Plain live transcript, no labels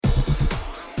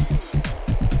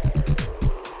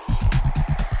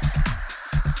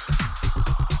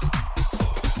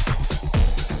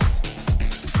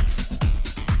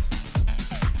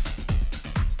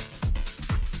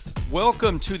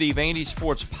welcome to the Vandy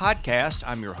Sports Podcast.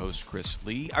 I'm your host, Chris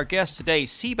Lee. Our guest today,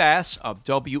 Seabass of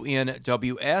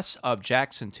WNWS of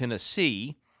Jackson,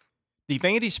 Tennessee. The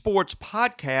Vandy Sports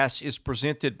Podcast is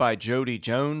presented by Jody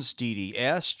Jones,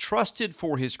 DDS, trusted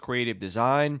for his creative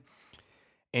design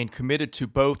and committed to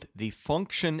both the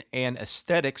function and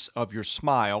aesthetics of your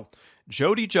smile.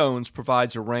 Jody Jones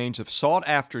provides a range of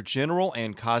sought-after general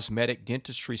and cosmetic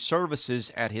dentistry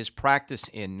services at his practice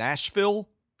in Nashville.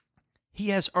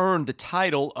 He has earned the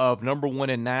title of #1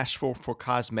 in Nashville for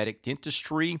cosmetic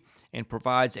dentistry and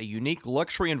provides a unique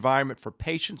luxury environment for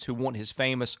patients who want his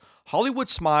famous Hollywood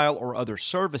smile or other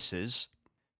services.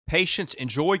 Patients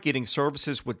enjoy getting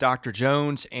services with Dr.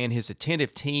 Jones and his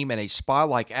attentive team in a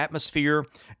spa-like atmosphere.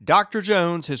 Dr.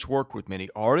 Jones has worked with many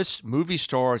artists, movie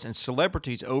stars, and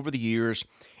celebrities over the years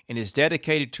and is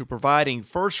dedicated to providing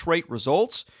first-rate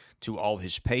results to all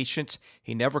his patients.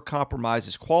 He never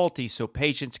compromises quality, so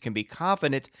patients can be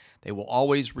confident they will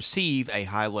always receive a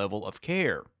high level of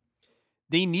care.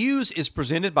 The news is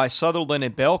presented by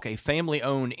Sutherland & Belk, a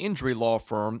family-owned injury law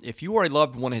firm. If you or a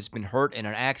loved one has been hurt in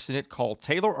an accident, call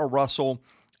Taylor or Russell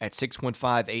at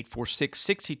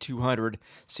 615-846-6200.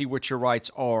 See what your rights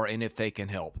are and if they can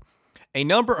help. A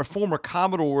number of former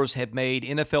Commodores have made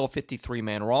NFL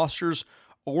 53-man rosters.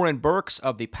 Oren Burks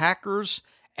of the Packers,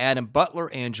 Adam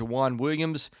Butler and Jawan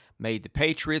Williams made the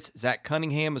Patriots. Zach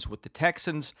Cunningham is with the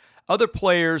Texans. Other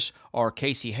players are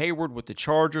Casey Hayward with the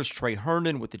Chargers, Trey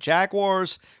Herndon with the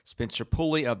Jaguars, Spencer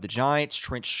Pulley of the Giants,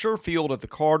 Trent Sherfield of the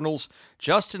Cardinals,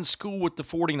 Justin School with the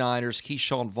 49ers,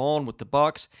 Keyshawn Vaughn with the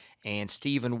Bucks, and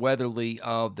Stephen Weatherly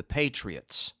of the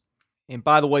Patriots. And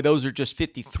by the way, those are just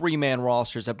 53-man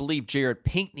rosters. I believe Jared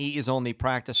Pinkney is on the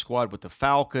practice squad with the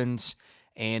Falcons.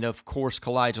 And, of course,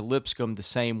 Kalijah Lipscomb, the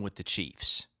same with the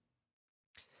Chiefs.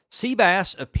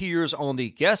 Seabass appears on the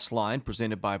guest line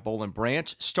presented by Boll &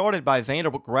 Branch. Started by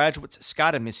Vanderbilt graduates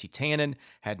Scott and Missy Tannen.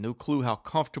 Had no clue how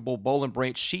comfortable Boll &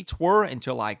 Branch sheets were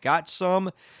until I got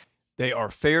some. They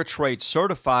are fair trade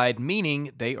certified,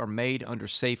 meaning they are made under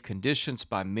safe conditions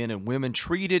by men and women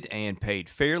treated and paid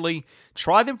fairly.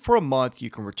 Try them for a month.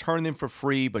 You can return them for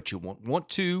free, but you won't want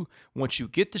to. Once you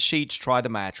get the sheets, try the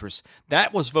mattress.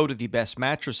 That was voted the best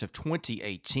mattress of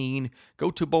 2018.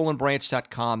 Go to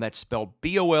bollandbranch.com. That's spelled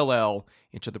B-O-L-L.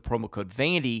 Enter the promo code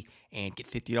Vandy and get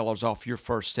 $50 off your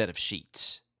first set of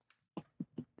sheets.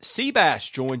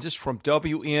 Seabass joins us from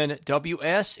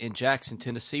WNWS in Jackson,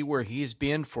 Tennessee, where he has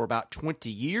been for about 20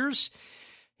 years.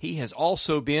 He has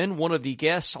also been one of the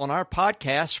guests on our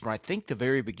podcast from, I think, the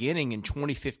very beginning in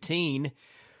 2015.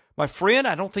 My friend,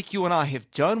 I don't think you and I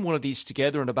have done one of these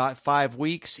together in about 5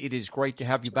 weeks. It is great to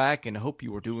have you back, and I hope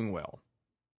you are doing well.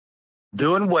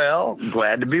 Doing well.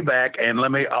 Glad to be back. And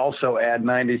let me also add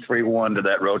 93.1 to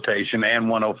that rotation and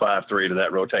 105.3 to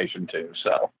that rotation, too.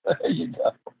 So there you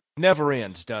go. Never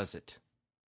ends, does it?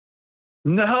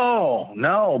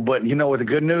 No. But you know what the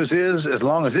good news is? As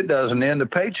long as it doesn't end, the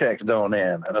paychecks don't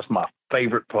end. And that's my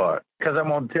favorite part. Because I'm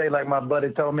going to tell you, like my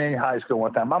buddy told me in high school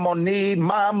one time, I'm going to need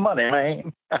my money,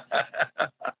 man.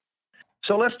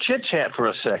 So let's chit-chat for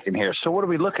a second here. So what are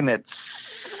we looking at,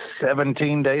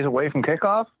 17 days away from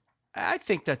kickoff? I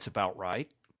think that's about right.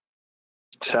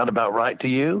 Sound about right to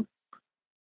you?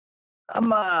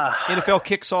 NFL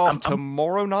kicks off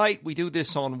tomorrow night. We do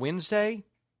this on Wednesday.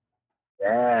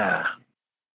 Yeah,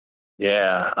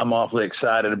 I'm awfully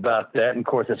excited about that. And, of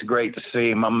course, it's great to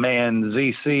see my man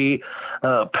ZC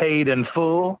paid in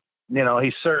full. You know,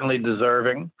 he's certainly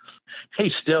deserving.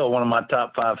 He's still one of my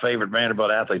top 5 favorite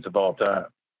Vanderbilt athletes of all time.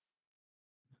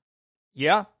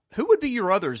 Yeah. Who would be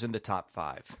your others in the top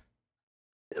 5?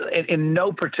 In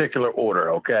no particular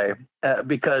order, okay?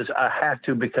 Because I have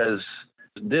to, because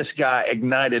this guy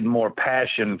ignited more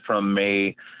passion from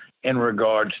me in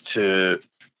regards to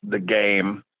the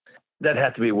game. That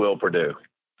has to be Will Perdue.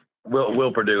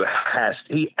 Will Perdue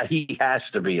he has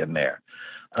to be in there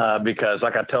because,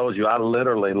 like I told you, I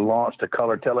literally launched a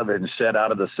color television set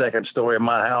out of the second story of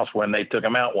my house when they took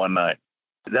him out one night.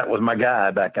 That was my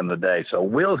guy back in the day. So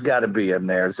Will's got to be in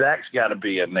there. Zach's got to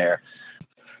be in there.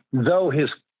 Though his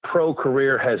pro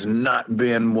career has not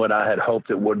been what I had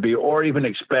hoped it would be or even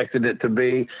expected it to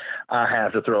be, I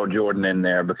have to throw Jordan in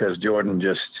there because Jordan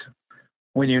just,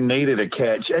 when you needed a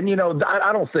catch, and, you know,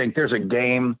 I don't think there's a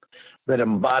game that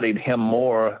embodied him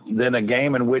more than a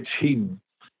game in which he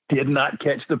did not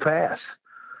catch the pass.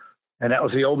 And that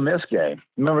was the Ole Miss game.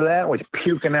 Remember that? Was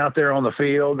puking out there on the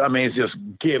field. I mean, he's just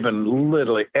given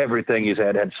literally everything he's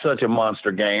had such a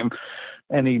monster game.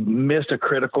 And he missed a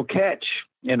critical catch,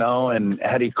 you know, and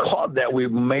had he caught that, we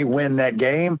may win that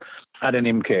game. I didn't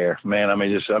even care, man.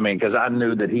 Because I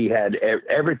knew that he had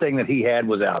everything that he had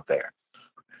was out there.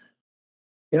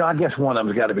 I guess one of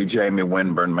them's got to be Jamie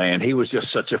Winburn, man. He was just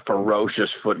such a ferocious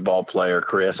football player,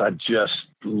 Chris. I just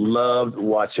loved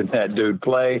watching that dude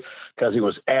play because he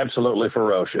was absolutely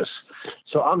ferocious.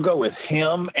 So I'll go with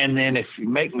him. And then if you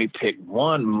make me pick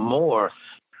one more,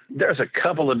 there's a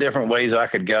couple of different ways I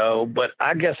could go, but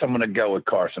I guess I'm going to go with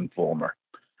Carson Fulmer.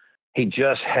 He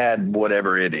just had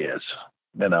whatever it is.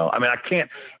 I can't,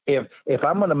 if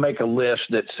I'm going to make a list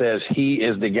that says he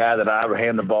is the guy that I would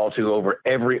hand the ball to over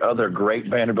every other great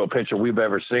Vanderbilt pitcher we've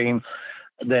ever seen,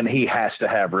 then he has to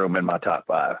have room in my top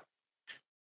 5.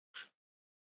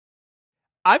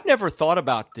 I've never thought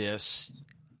about this.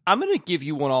 I'm going to give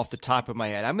you one off the top of my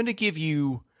head. I'm going to give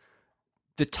you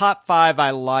the top 5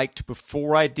 I liked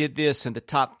before I did this and the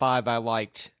top 5 I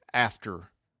liked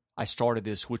after I started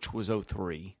this, which was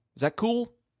 03. Is that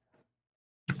cool?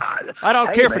 I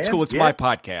don't care if it's cool. It's my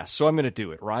podcast, so I'm going to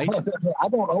do it, right? I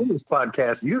don't own this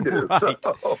podcast. You do. Right.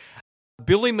 So.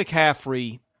 Billy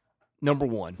McCaffrey, number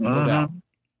 1, no doubt.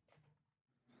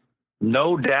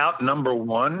 No doubt, number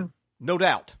 1? No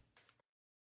doubt.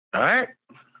 All right.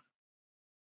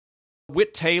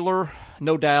 Whit Taylor,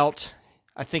 no doubt.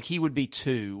 I think he would be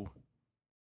 2.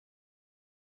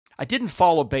 I didn't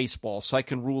follow baseball, so I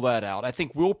can rule that out. I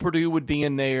think Will Perdue would be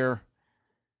in there.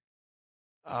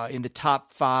 In the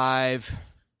top 5,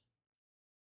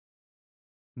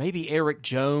 maybe Eric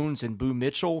Jones and Boo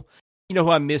Mitchell. You know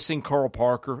who I'm missing? Carl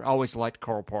Parker. I always liked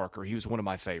Carl Parker. He was one of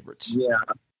my favorites.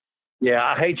 Yeah.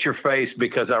 I hate your face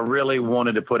because I really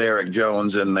wanted to put Eric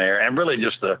Jones in there, and really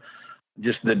just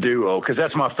the duo, because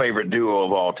that's my favorite duo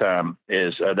of all time.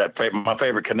 Is my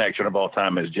favorite connection of all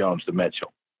time is Jones to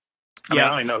Mitchell. I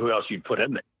don't even know who else you'd put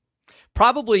in there.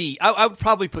 Probably, I would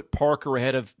probably put Parker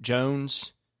ahead of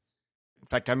Jones. In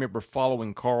fact, I remember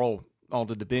following Carl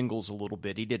onto the Bengals a little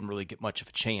bit. He didn't really get much of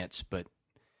a chance, but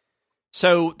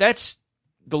so that's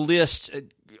the list.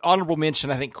 Honorable mention,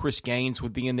 I think Chris Gaines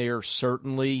would be in there,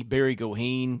 certainly. Barry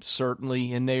Goheen,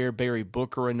 certainly in there. Barry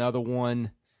Booker, another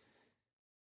one.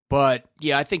 But,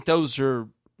 yeah, I think those are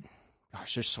 –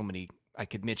 gosh, there's so many I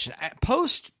could mention.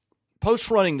 Post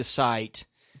running the site,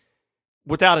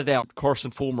 without a doubt,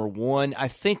 Carson Fulmer 1. I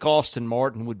think Austin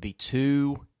Martin would be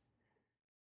 2.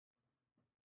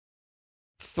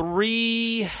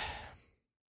 3,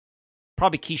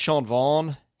 probably Keyshawn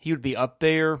Vaughn. He would be up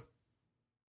there.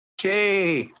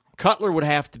 Okay. Cutler would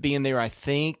have to be in there, I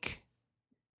think.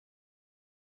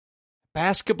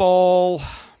 Basketball,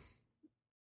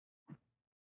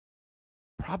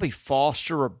 probably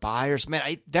Foster or Byers.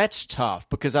 Man, that's tough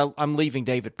because I'm leaving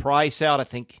David Price out. I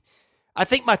think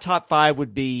my top 5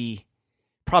 would be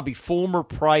probably Fulmer,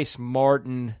 Price,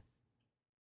 Martin,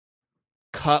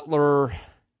 Cutler.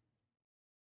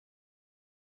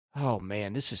 Oh,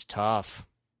 man, this is tough.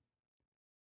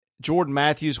 Jordan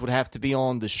Matthews would have to be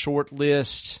on the short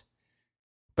list.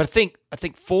 But I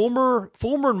think Fulmer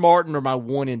and Martin are my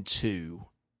 1 and 2.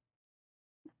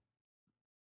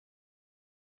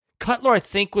 Cutler, I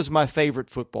think, was my favorite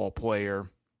football player.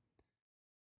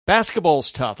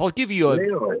 Basketball's tough. I'll give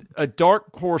you a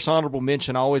dark horse honorable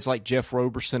mention. I always like Jeff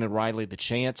Roberson and Riley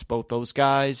LeChance, both those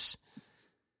guys.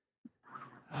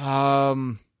 I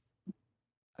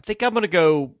think I'm going to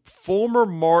go Fulmer,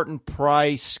 Martin,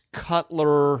 Price,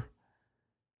 Cutler.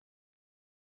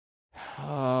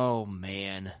 Oh,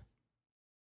 man.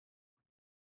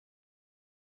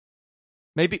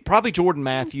 Probably Jordan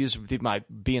Matthews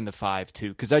might be in the 5, too,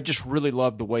 because I just really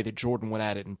love the way that Jordan went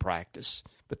at it in practice.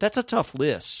 But that's a tough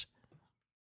list.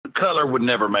 Cutler would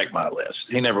never make my list.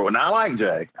 He never would. And I like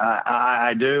Jay.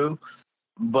 I do.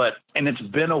 And it's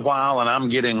been a while, and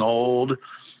I'm getting old.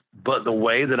 But the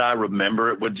way that I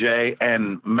remember it with Jay,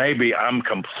 and maybe I'm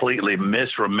completely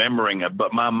misremembering it,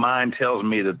 but my mind tells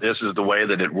me that this is the way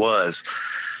that it was,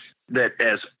 that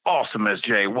as awesome as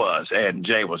Jay was, and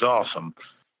Jay was awesome,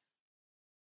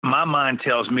 my mind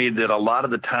tells me that a lot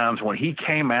of the times when he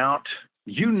came out,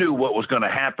 you knew what was going to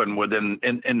happen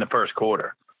in the first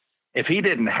quarter. If he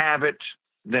didn't have it,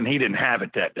 then he didn't have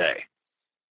it that day.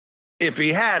 If he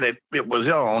had it, it was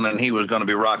on, and he was going to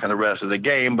be rocking the rest of the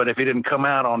game. But if he didn't come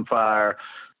out on fire,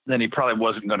 then he probably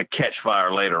wasn't going to catch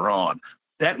fire later on.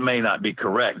 That may not be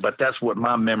correct, but that's what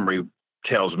my memory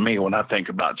tells me when I think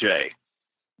about Jay.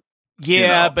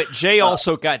 Yeah, but Jay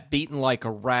also got beaten like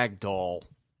a rag doll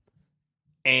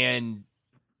and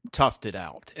toughed it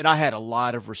out. And I had a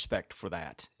lot of respect for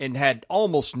that and had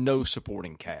almost no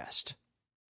supporting cast.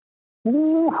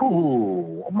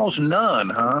 Ooh, almost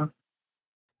none, huh?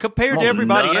 Compared to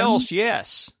everybody else,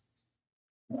 yes.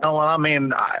 No, I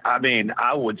mean,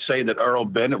 I would say that Earl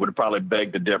Bennett would probably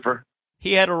beg to differ.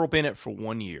 He had Earl Bennett for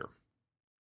 1 year.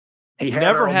 He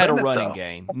never had a running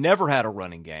game. Never had a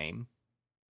running game.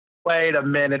 Wait a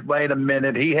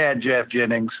minute. He had Jeff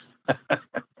Jennings.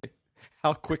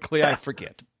 How quickly I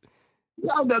forget.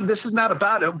 No, this is not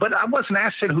about it. But I wasn't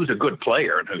asking who's a good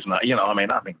player and who's not. I mean,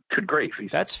 good grief.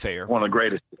 That's fair. One of the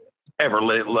greatest ever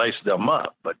laced them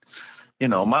up. But,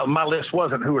 my list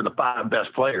wasn't who are the 5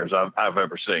 best players I've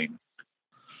ever seen.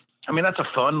 I mean, that's a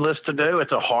fun list to do.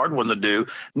 It's a hard one to do.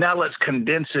 Now let's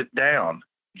condense it down.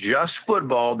 Just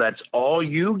football, that's all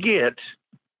you get.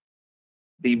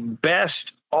 The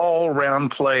best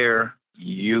all-round player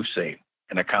you've seen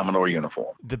in a Commodore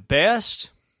uniform. The best?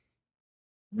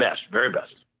 Best, very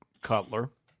best. Cutler.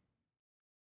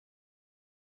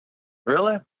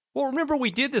 Really? Well, remember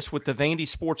we did this with the Vandy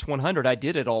Sports 100. I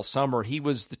did it all summer. He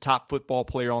was the top football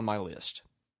player on my list.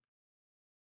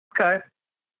 Okay.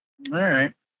 All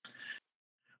right.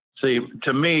 See,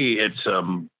 to me, it's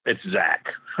Zach.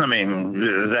 I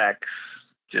mean,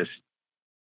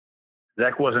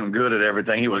 Zach wasn't good at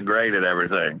everything. He was great at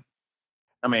everything.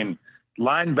 I mean,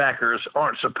 linebackers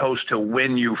aren't supposed to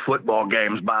win you football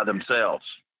games by themselves.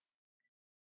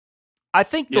 I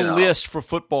think the list for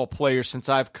football players, since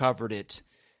I've covered it,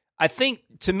 I think,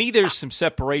 to me, there's some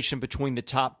separation between the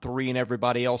top 3 and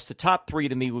everybody else. The top 3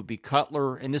 to me would be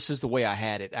Cutler, and this is the way I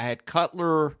had it. I had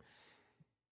Cutler.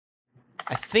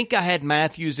 I think I had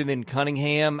Matthews and then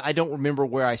Cunningham. I don't remember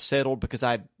where I settled because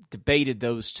I debated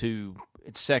those two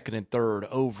at second and third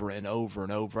over and over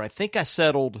and over. I think I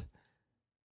settled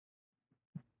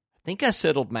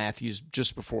Matthews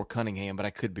just before Cunningham, but I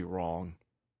could be wrong.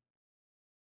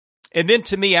 And then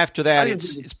to me after that,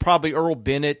 it's probably Earl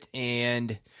Bennett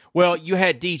and, well, you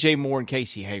had DJ Moore and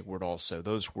Casey Hayward also.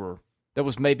 That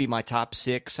was maybe my top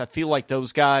 6. I feel like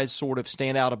those guys sort of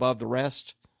stand out above the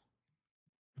rest.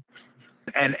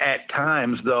 And at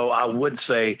times, though, I would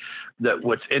say that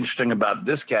what's interesting about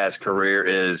this guy's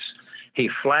career is he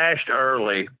flashed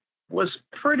early, was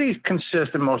pretty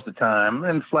consistent most of the time,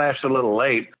 and flashed a little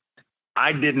late.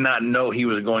 I did not know he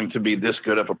was going to be this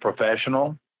good of a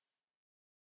professional,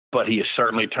 but he has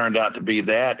certainly turned out to be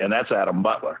that, and that's Adam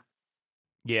Butler.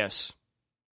 Yes.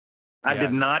 I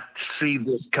did not see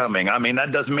this coming. I mean,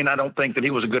 that doesn't mean I don't think that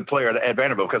he was a good player at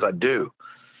Vanderbilt, because I do.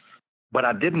 But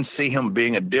I didn't see him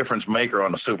being a difference maker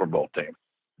on a Super Bowl team.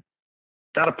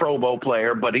 Not a Pro Bowl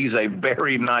player, but he's a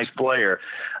very nice player,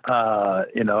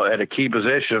 at a key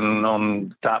position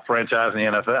on top franchise in the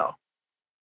NFL.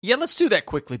 Yeah, let's do that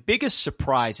quickly. Biggest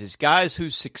surprises, guys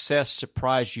whose success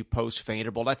surprised you post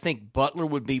Vanderbilt. I think Butler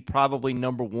would be probably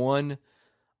number 1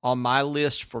 on my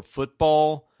list for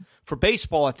football. For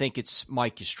baseball, I think it's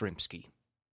Mike Yastrzemski.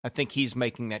 I think he's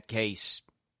making that case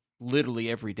literally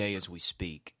every day as we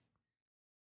speak.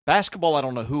 Basketball, I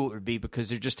don't know who it would be because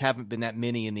there just haven't been that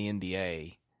many in the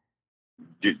NBA.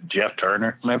 Jeff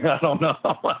Turner? Maybe, I don't know.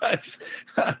 I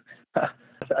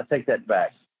take that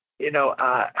back.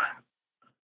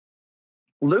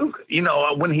 Luke,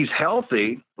 when he's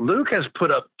healthy, Luke has put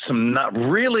up some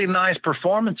really nice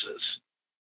performances.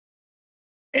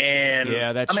 And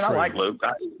yeah, that's true. I like Luke.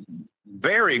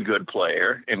 Very good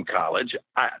player in college.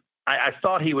 I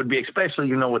thought he would be,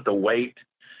 especially, with the weight,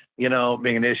 being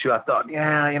an issue. I thought,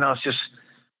 it's just,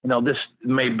 this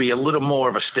may be a little more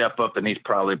of a step up than he's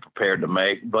probably prepared to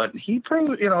make. But he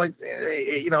proved,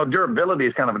 durability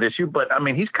is kind of an issue. But, I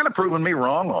mean, he's kind of proven me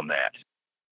wrong on that.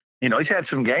 He's had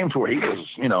some games where he was,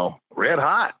 red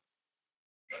hot.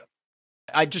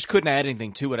 I just couldn't add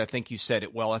anything to it. I think you said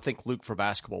it well. I think Luke for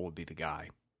basketball would be the guy.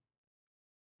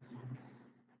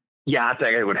 Yeah, I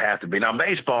think it would have to be. Now,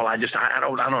 baseball, I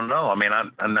don't know. I mean,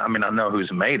 I know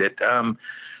who's made it.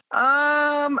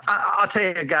 I'll tell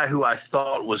you a guy who I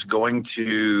thought was going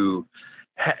to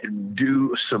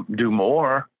do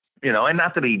more, and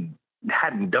not that he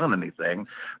hadn't done anything.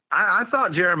 I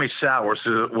thought Jeremy Sowers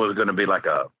was going to be like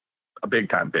a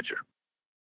big time pitcher.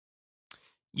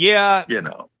 Yeah.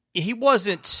 He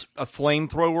wasn't a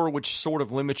flamethrower, which sort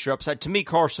of limits your upside. To me,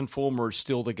 Carson Fulmer is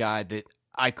still the guy that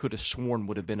I could have sworn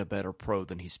would have been a better pro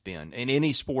than he's been in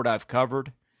any sport I've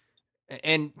covered.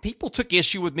 And people took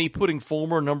issue with me putting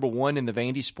Fulmer number 1 in the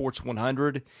Vandy Sports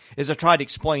 100. As I tried to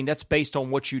explain, that's based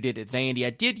on what you did at Vandy. I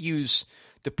did use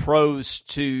the pros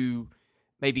to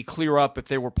maybe clear up if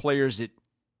there were players that,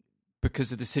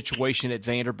 because of the situation at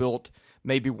Vanderbilt,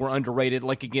 maybe were underrated.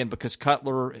 Like, again, because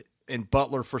Cutler and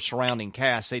Butler for surrounding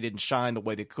cast, they didn't shine the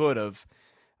way they could have.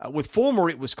 With Fulmer,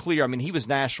 it was clear. I mean, he was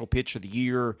National Pitcher of the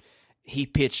Year. He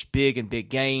pitched big in big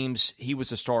games. He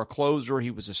was a star closer. He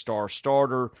was a star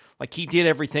starter. Like, he did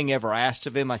everything ever asked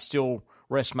of him. I still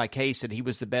rest my case that he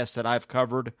was the best that I've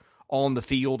covered on the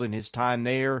field in his time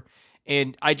there.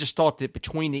 And I just thought that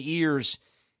between the ears,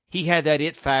 he had that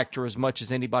it factor as much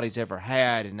as anybody's ever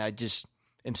had. And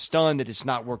am stunned that it's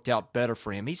not worked out better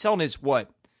for him. He's on his,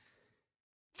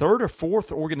 third or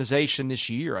fourth organization this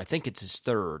year. I think it's his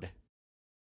third.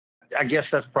 I guess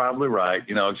that's probably right,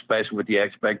 especially with the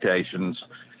expectations.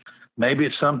 Maybe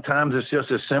sometimes it's just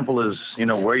as simple as,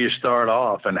 where you start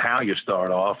off and how you start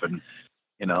off and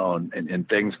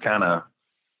things kind of,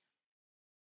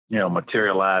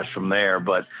 materialize from there.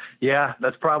 But yeah,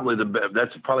 that's probably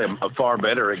a far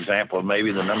better example of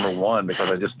maybe the number one, because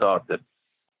I just thought that,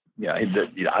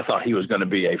 I thought he was going to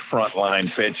be a frontline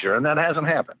pitcher, and that hasn't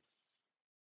happened.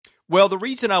 Well, the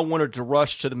reason I wanted to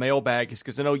rush to the mailbag is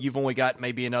because I know you've only got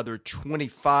maybe another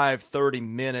 25, 30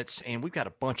 minutes, and we've got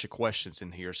a bunch of questions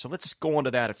in here. So let's go on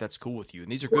to that if that's cool with you. And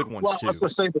these are good ones, too. I was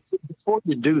going to say, before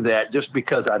you do that, just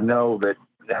because I know that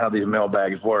how these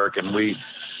mailbags work, and we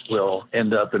will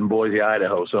end up in Boise,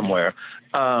 Idaho somewhere,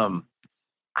 I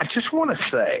just want to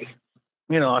say,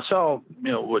 I saw,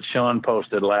 what Sean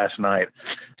posted last night.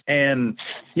 And,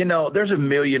 there's a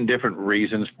million different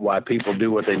reasons why people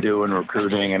do what they do in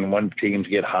recruiting, and when teams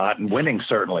get hot, and winning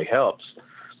certainly helps.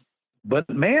 But,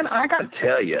 man, I got to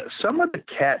tell you, some of the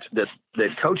cats that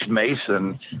Coach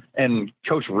Mason and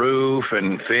Coach Roof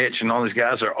and Fitch and all these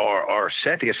guys are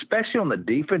setting, especially on the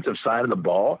defensive side of the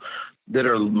ball, that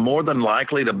are more than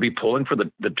likely to be pulling for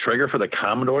the trigger for the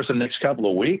Commodores in the next couple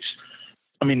of weeks.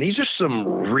 I mean, these are some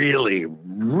really,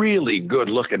 really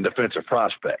good-looking defensive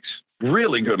prospects.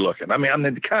 Really good-looking. I mean, I'm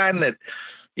the kind that,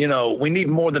 we need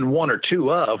more than one or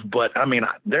two of. But, I mean,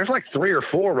 there's like 3 or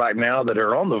 4 right now that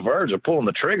are on the verge of pulling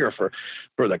the trigger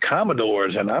for the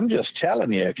Commodores. And I'm just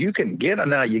telling you, if you can get them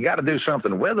now, you got to do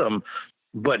something with them.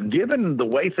 But given the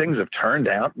way things have turned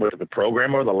out with the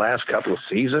program over the last couple of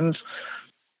seasons,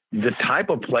 the type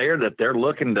of player that they're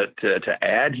looking to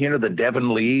add, the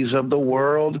Devin Lees of the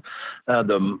world,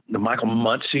 the Michael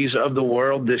Muncie's of the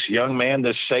world, this young man,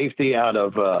 this safety out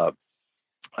of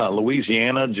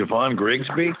Louisiana, Javon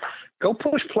Grigsby, go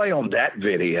push play on that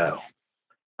video.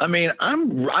 I mean,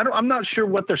 I'm not sure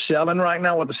what they're selling right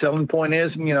now, what the selling point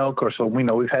is. And, of course, we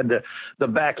know we've had the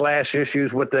backlash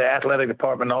issues with the athletic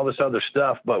department and all this other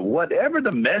stuff. But whatever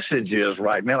the message is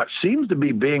right now, it seems to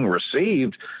be being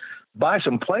received by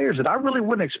some players that I really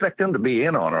wouldn't expect them to be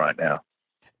in on right now.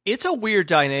 It's a weird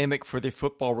dynamic for the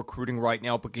football recruiting right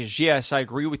now because, yes, I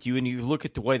agree with you. And you look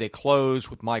at the way they close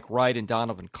with Mike Wright and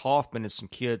Donovan Kaufman and some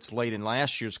kids late in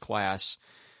last year's class,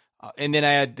 and then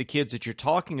add the kids that you're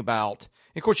talking about.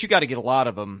 Of course, you got to get a lot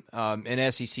of them,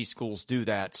 and SEC schools do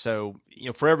that. So,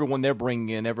 for everyone they're bringing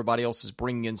in, everybody else is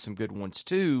bringing in some good ones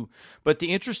too. But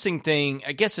the interesting thing,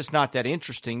 I guess it's not that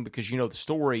interesting because you know the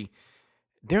story.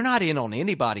 They're not in on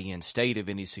anybody in state of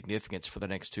any significance for the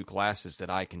next 2 classes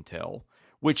that I can tell,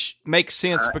 which makes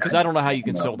sense because I don't know how you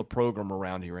can sell the program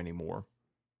around here anymore.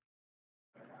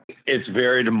 It's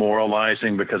very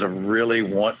demoralizing because I really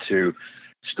want to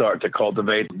start to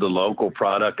cultivate the local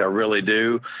product. I really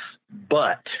do.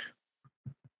 But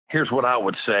here's what I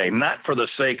would say, not for the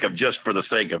sake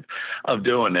of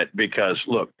doing it, because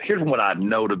look, here's what I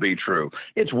know to be true.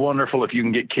 It's wonderful if you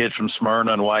can get kids from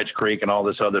Smyrna and Whites Creek and all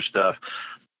this other stuff.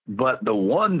 But the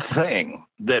one thing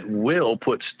that will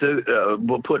put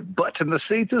butts in the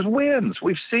seats is wins.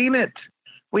 We've seen it.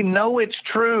 We know it's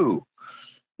true.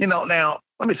 Now,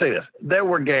 let me say this. There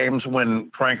were games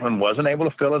when Franklin wasn't able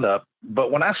to fill it up.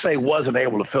 But when I say wasn't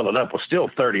able to fill it up, was still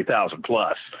 30,000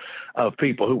 plus of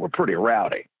people who were pretty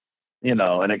rowdy,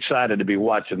 and excited to be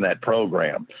watching that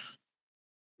program.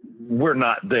 We're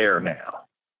not there now.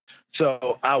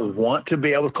 So I want to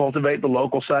be able to cultivate the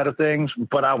local side of things,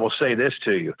 but I will say this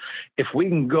to you. If we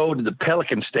can go to the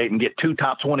Pelican State and get 2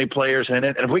 top 20 players in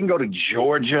it, and if we can go to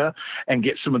Georgia and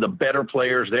get some of the better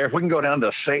players there, if we can go down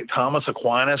to St. Thomas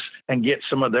Aquinas and get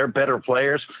some of their better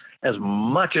players, as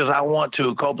much as I want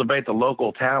to cultivate the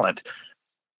local talent,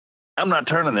 I'm not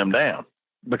turning them down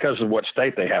because of what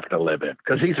state they have to live in,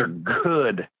 because these are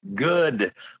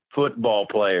good football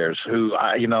players who,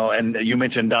 and you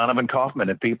mentioned Donovan Kaufman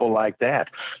and people like that,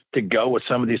 to go with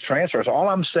some of these transfers. All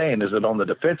I'm saying is that on the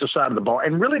defensive side of the ball,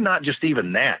 and really not just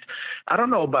even that, I don't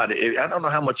know about it. I don't know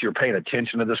how much you're paying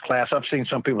attention to this class. I've seen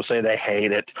some people say they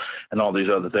hate it and all these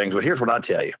other things, but here's what I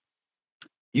tell you.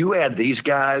 You add these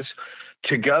guys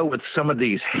to go with some of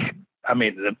these,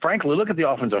 frankly, look at the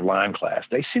offensive line class.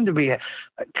 They seem to be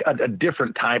a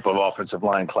different type of offensive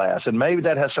line class, and maybe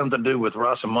that has something to do with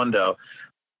Rosamundo.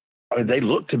 I mean, they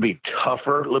look to be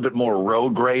tougher, a little bit more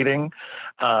road grading,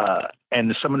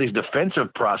 and some of these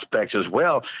defensive prospects as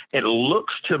well. It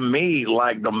looks to me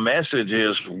like the message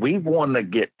is we want to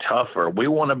get tougher. We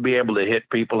want to be able to hit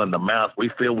people in the mouth. We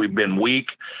feel we've been weak.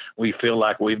 We feel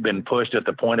like we've been pushed at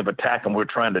the point of attack, and we're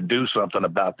trying to do something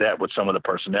about that with some of the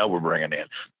personnel we're bringing in.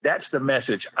 That's the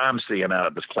message I'm seeing out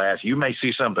of this class. You may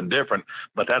see something different,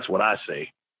 but that's what I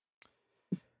see.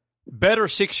 Better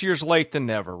 6 years late than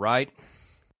never, right?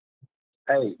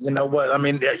 Hey, you know what? I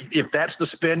mean, if that's the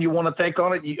spin you want to take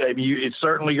on it, it's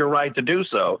certainly your right to do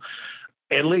so.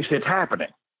 At least it's happening.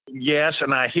 Yes,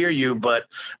 and I hear you, but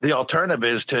the alternative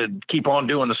is to keep on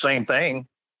doing the same thing,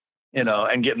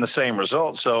 and getting the same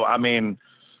results. So, I mean,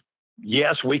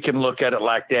 yes, we can look at it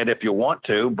like that if you want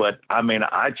to, but, I mean,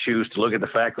 I choose to look at the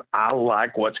fact that I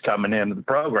like what's coming into the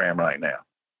program right now.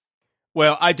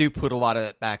 Well, I do put a lot of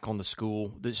that back on the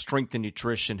school. The strength and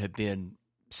nutrition have been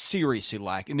seriously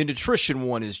lacking. The nutrition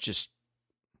one is just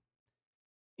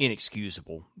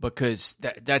inexcusable because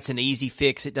that's an easy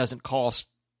fix. It doesn't cost,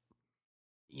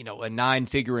 a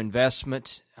 9-figure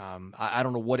investment. I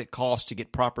don't know what it costs to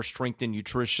get proper strength and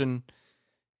nutrition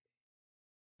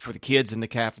for the kids in the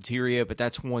cafeteria, but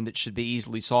that's one that should be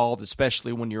easily solved,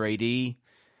 especially when your AD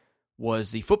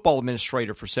was the football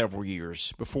administrator for several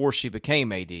years before she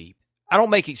became AD. I don't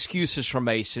make excuses for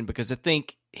Mason because I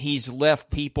think he's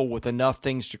left people with enough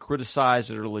things to criticize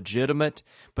that are legitimate,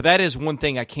 but that is one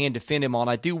thing I can defend him on.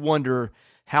 I do wonder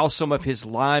how some of his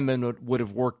linemen would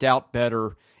have worked out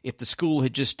better if the school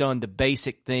had just done the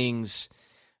basic things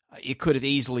it could have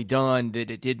easily done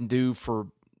that it didn't do for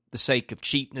the sake of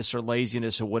cheapness or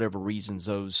laziness or whatever reasons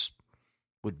those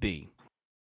would be.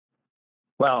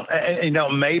 Well,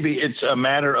 maybe it's a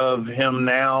matter of him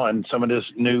now and some of this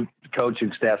new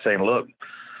coaching staff saying, look,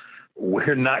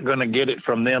 we're not going to get it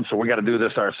from them, so we got to do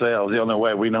this ourselves. The only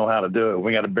way we know how to do it,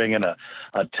 we got to bring in a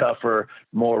tougher,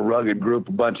 more rugged group,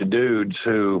 a bunch of dudes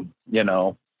who,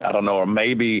 I don't know, are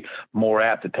maybe more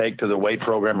apt to take to the weight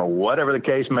program or whatever the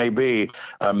case may be.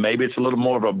 Maybe it's a little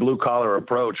more of a blue-collar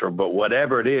approach, but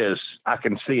whatever it is, I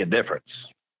can see a difference.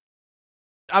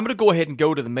 I'm going to go ahead and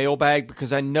go to the mailbag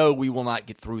because I know we will not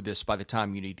get through this by the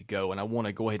time you need to go, and I want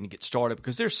to go ahead and get started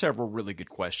because there's several really good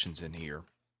questions in here.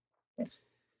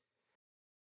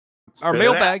 Our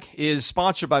mailbag is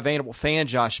sponsored by Vanderbilt fan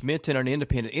Josh Minton, an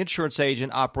independent insurance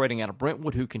agent operating out of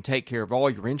Brentwood who can take care of all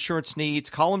your insurance needs.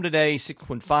 Call him today,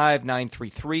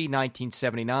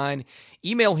 615-933-1979.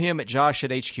 Email him at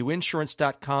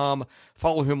josh@hqinsurance.com.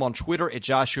 Follow him on Twitter at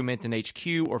Joshua Minton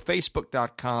HQ or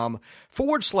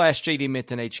Facebook.com/JD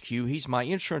Minton HQ. He's my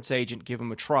insurance agent. Give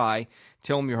him a try.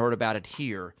 Tell him you heard about it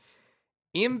here.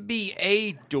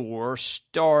 MBA Door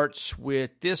starts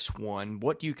with this one.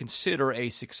 What do you consider a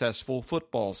successful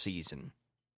football season?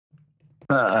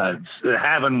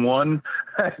 Having one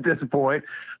at this point.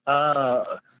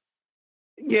 A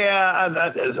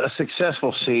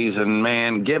successful season,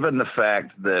 man, given the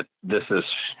fact that this is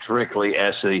strictly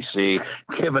SEC,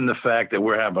 given the fact that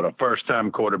we're having a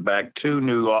first-time quarterback, two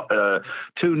new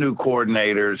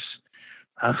coordinators,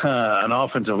 an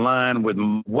offensive line with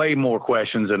way more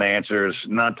questions than answers,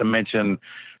 not to mention,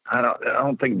 I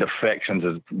don't think defections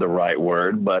is the right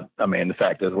word, but I mean, the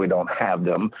fact is we don't have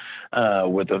them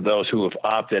with those who have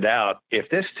opted out. If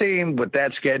this team with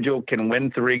that schedule can win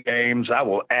 3 games, I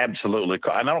will absolutely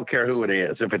call. And I don't care who it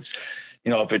is. If it's, I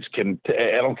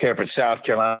don't care if it's South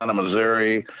Carolina,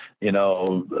 Missouri,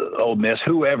 Ole Miss,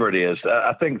 whoever it is.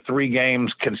 I think 3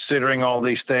 games, considering all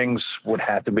these things, would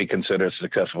have to be considered a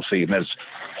successful season. As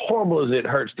horrible as it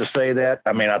hurts to say that,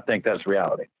 I mean, I think that's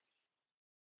reality.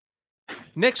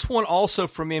 Next one, also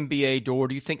from NBA Door.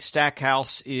 Do you think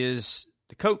Stackhouse is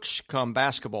the coach come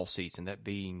basketball season, that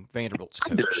being Vanderbilt's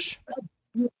coach?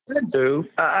 I do.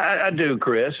 I do,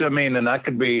 Chris. I mean, and I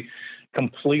could be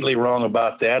completely wrong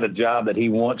about that. A job that he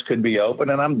wants could be open,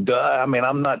 and I'm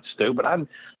not stupid.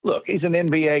 Look, he's an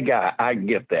NBA guy. I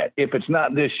get that. If it's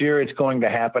not this year, it's going to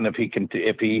happen if he's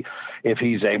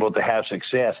able to have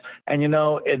success. And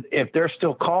if they're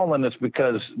still calling, it's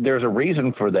because there's a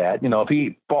reason for that. If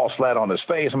he falls flat on his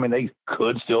face, I mean, they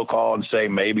could still call and say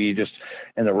maybe he's just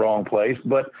in the wrong place.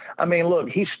 But I mean, look,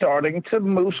 he's starting to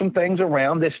move some things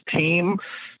around. This team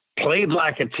played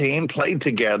like a team, played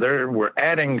together. We're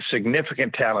adding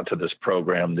significant talent to this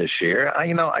program this year.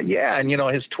 And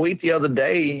his tweet the other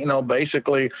day,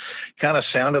 basically kind of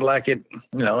sounded like it,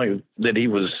 that he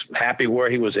was happy where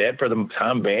he was at for the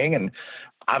time being. And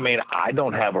I mean, I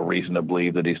don't have a reason to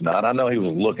believe that he's not. I know he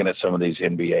was looking at some of these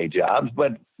NBA jobs,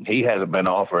 but he hasn't been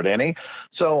offered any.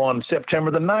 So on September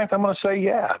the 9th, I'm going to say,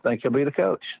 yeah, I think he'll be the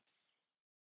coach.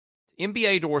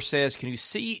 NBA Door says, can you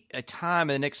see a time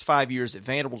in the next 5 years that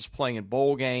Vanderbilt's playing in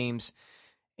bowl games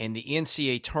and the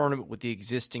NCAA tournament with the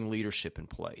existing leadership in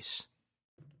place?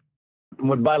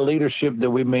 By leadership,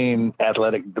 do we mean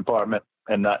athletic department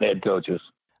and not head coaches?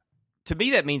 To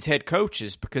me, that means head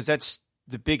coaches, because that's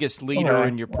the biggest leader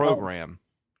in your program.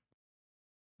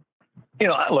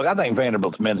 Look, I think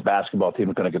Vanderbilt's men's basketball team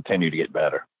is going to continue to get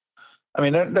better. I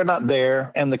mean, they're not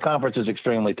there, and the conference is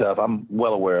extremely tough. I'm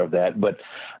well aware of that, but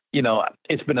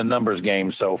it's been a numbers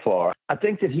game so far. I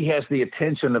think that he has the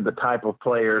attention of the type of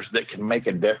players that can make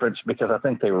a difference, because I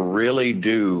think they really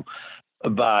do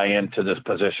buy into this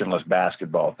positionless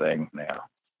basketball thing now.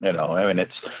 I mean,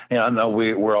 I know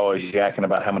we're always yakking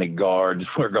about how many guards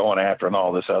we're going after and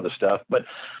all this other stuff, but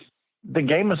the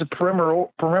game is a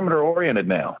perimeter oriented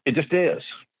now. It just is.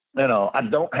 I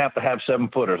don't have to have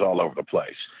 7-footers all over the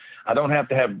place. I don't have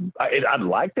to have – I'd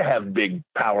like to have big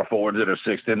power forwards that are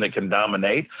 6'10" that can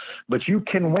dominate, but you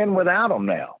can win without them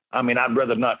now. I mean, I'd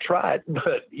rather not try it,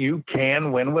 but you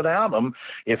can win without them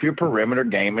if your perimeter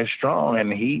game is strong,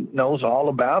 and he knows all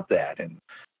about that. And,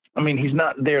 I mean, he's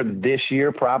not there this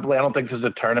year probably. I don't think there's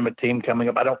a tournament team coming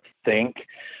up. I don't think.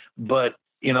 But,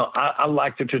 I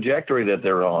like the trajectory that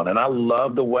they're on, and I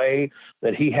love the way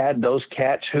that he had those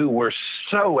cats who were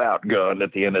so outgunned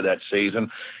at the end of that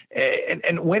season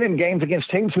and winning games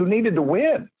against teams who needed to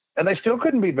win, and they still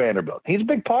couldn't beat Vanderbilt. He's a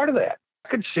big part of that. I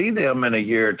could see them in a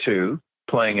year or two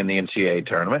playing in the NCAA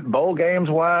tournament. Bowl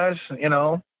games-wise,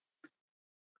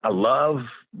 I love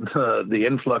the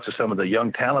influx of some of the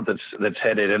young talent that's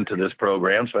headed into this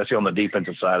program, especially on the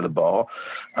defensive side of the ball.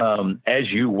 As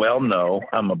you well know,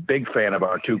 I'm a big fan of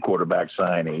our 2 quarterback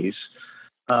signees.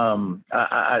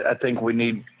 I think we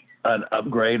need an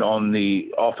upgrade on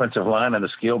the offensive line and the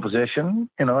skill position,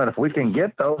 and if we can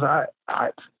get those, I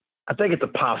think it's a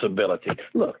possibility.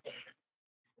 Look,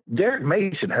 Derek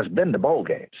Mason has been to bowl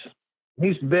games.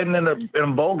 He's been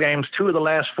in bowl games 2 of the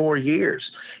last 4 years.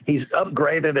 He's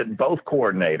upgraded at both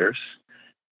coordinators.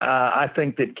 I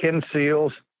think that Ken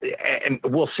Seals, and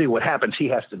we'll see what happens. He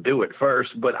has to do it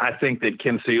first, but I think that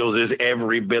Ken Seals is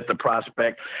every bit the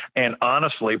prospect, and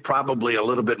honestly, probably a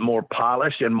little bit more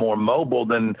polished and more mobile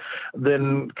than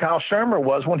Kyle Shermer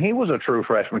was when he was a true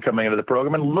freshman coming into the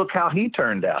program. And look how he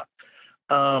turned out.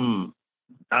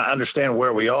 I understand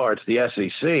where we are. It's the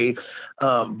SEC,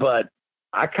 but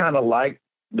I kind of like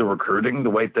the recruiting, the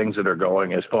way things that are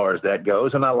going as far as that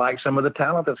goes. And I like some of the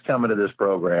talent that's coming to this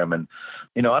program. And,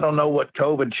 I don't know what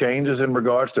COVID changes in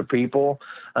regards to people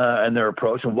and their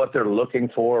approach and what they're looking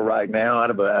for right now out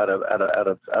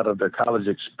of their college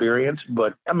experience.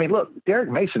 But I mean, look, Derek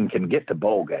Mason can get to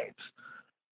bowl games.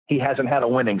 He hasn't had a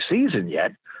winning season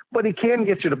yet, but he can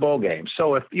get you to bowl games.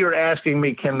 So if you're asking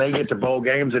me, can they get to bowl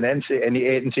games and the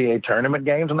NCAA tournament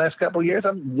games in the next couple of years?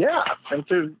 Yeah,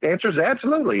 the answer is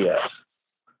absolutely yes.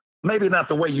 Maybe not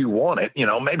the way you want it,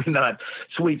 maybe not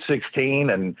Sweet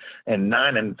 16 and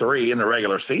 9-3 in the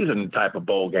regular season type of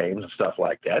bowl games and stuff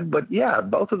like that. But yeah,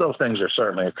 both of those things are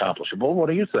certainly accomplishable. What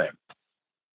do you think?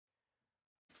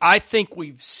 I think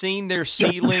we've seen their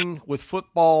ceiling with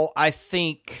football. I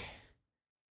think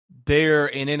they're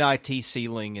an NIT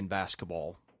ceiling in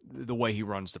basketball, the way he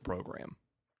runs the program.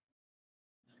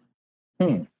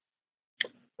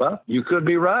 Well, you could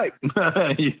be right.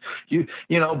 But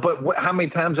how many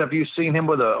times have you seen him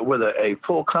with a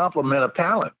full complement of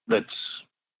talent? That's,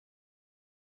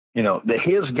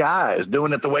 his guys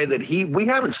doing it the way that we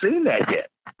haven't seen that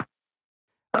yet.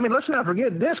 I mean, let's not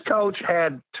forget, this coach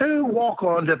had 2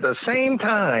 walk-ons at the same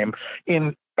time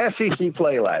in SEC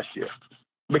play last year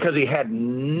because he had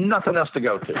nothing else to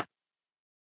go to.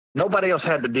 Nobody else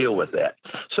had to deal with that.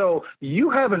 So you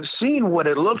haven't seen what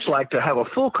it looks like to have a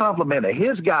full complement of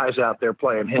his guys out there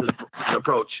playing his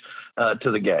approach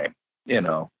to the game,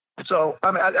 So,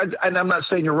 I mean, I'm not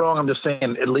saying you're wrong. I'm just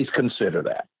saying at least consider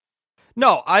that.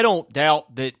 No, I don't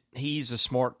doubt that he's a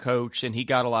smart coach and he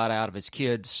got a lot out of his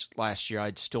kids last year.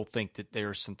 I still think that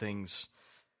there's some things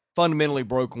fundamentally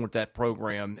broken with that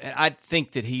program. And I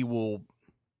think that he'll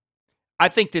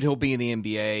be in the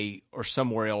NBA or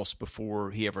somewhere else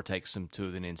before he ever takes them to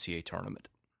an NCAA tournament.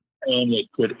 And it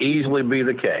could easily be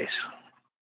the case.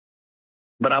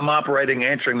 But I'm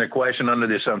answering the question under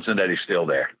the assumption that he's still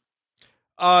there.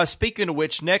 Speaking of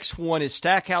which, next one is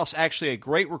Stackhouse actually a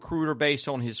great recruiter based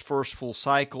on his first full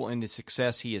cycle and the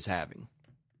success he is having?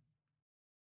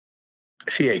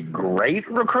 Is he a great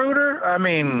recruiter? I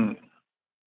mean,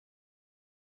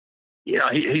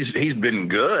 he's been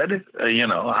good.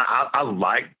 I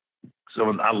like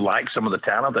some of the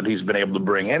talent that he's been able to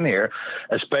bring in here,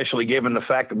 especially given the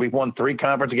fact that we've won 3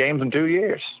 conference games in 2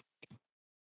 years.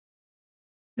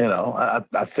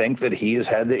 I think that he has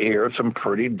had the ear of some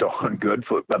pretty darn good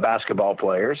basketball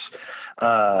players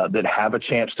that have a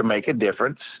chance to make a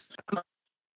difference.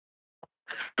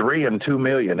 $3 and $2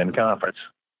 million in conference.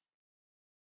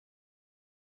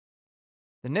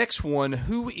 The next one,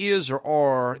 who is or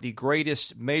are the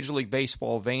greatest Major League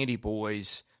Baseball Vandy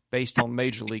boys based on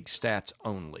Major League stats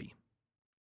only?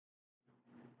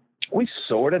 We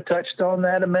sort of touched on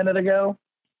that a minute ago.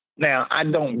 Now, I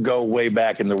don't go way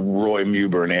back in the Roy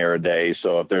Mewburn era days,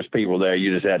 so if there's people there,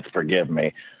 you just have to forgive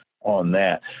me on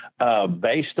that.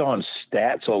 Based on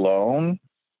stats alone,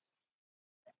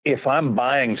 if I'm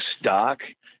buying stock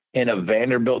in a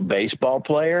Vanderbilt baseball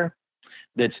player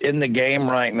that's in the game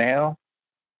right now,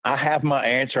 I have my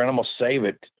answer, and I'm going to save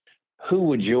it. Who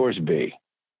would yours be?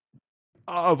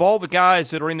 Of all the guys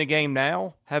that are in the game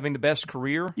now, having the best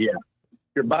career? Yeah.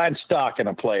 You're buying stock in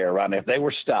a player, right? If they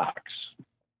were stocks.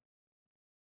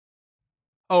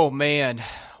 Oh, man.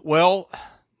 Well,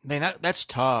 man, that's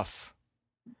tough.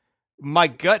 My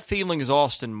gut feeling is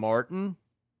Austin Martin.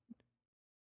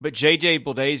 But J.J.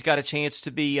 Bleday's got a chance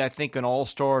to be, I think, an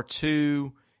all-star,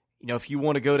 too. You know, if you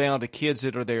want to go down to kids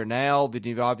that are there now, then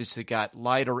you've obviously got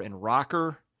Leiter and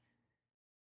Rocker.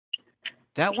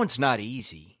 That one's not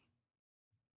easy.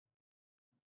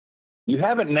 You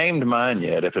haven't named mine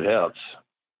yet, if it helps.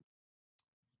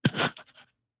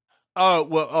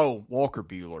 Walker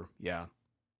Buehler, yeah.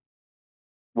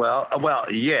 Well,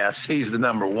 yes, he's the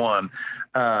number one.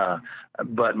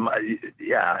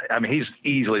 He's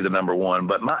easily the number one.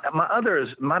 But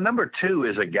my number two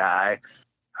is a guy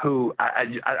who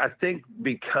I think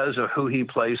because of who he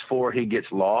plays for, he gets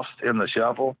lost in the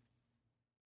shuffle.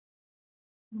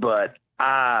 But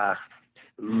I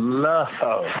love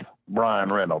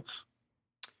Bryan Reynolds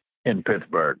in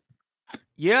Pittsburgh.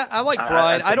 Yeah, I like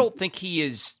Bryan. I don't think he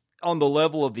is on the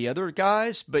level of the other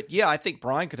guys, but yeah, I think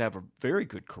Bryan could have a very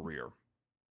good career.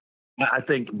 I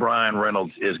think Bryan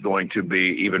Reynolds is going to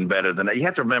be even better than that. You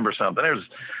have to remember something. There's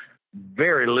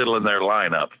very little in their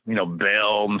lineup,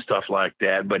 Bell and stuff like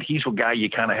that, but he's a guy you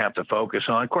kind of have to focus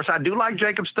on. Of course, I do like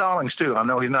Jacob Stallings too. I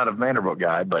know he's not a Vanderbilt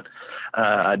guy, but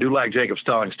I do like Jacob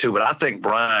Stallings too. But I think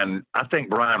Bryan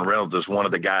Reynolds is one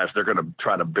of the guys they're going to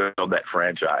try to build that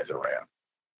franchise around.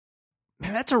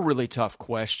 Man, that's a really tough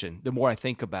question, the more I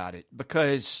think about it,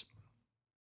 because,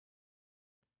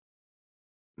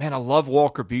 man, I love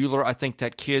Walker Buehler. I think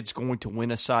that kid's going to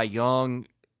win a Cy Young.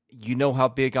 You know how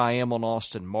big I am on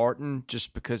Austin Martin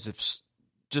just because of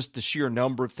just the sheer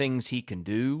number of things he can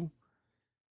do.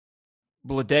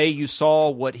 Bleday, you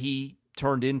saw what he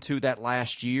turned into that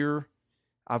last year.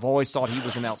 I've always thought he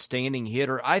was an outstanding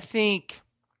hitter. I think,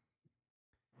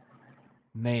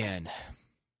 man,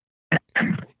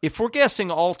 if we're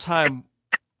guessing all-time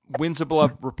wins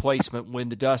above replacement when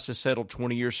the dust has settled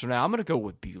 20 years from now, I'm going to go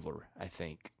with Buehler, I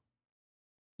think.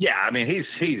 Yeah, I mean, he's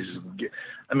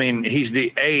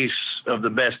the ace of the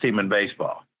best team in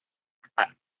baseball. I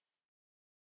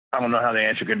don't know how the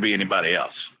answer could be anybody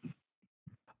else.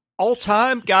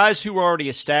 All-time guys who are already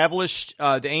established,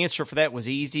 the answer for that was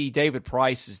easy. David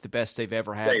Price is the best they've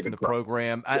ever had from the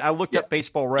program. I looked up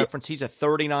Baseball Reference. He's a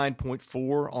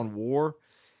 39.4 on WAR.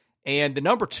 And the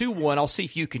number 2 one, I'll see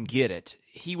if you can get it.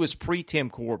 He was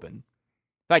pre-Tim Corbin. In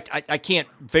fact, I can't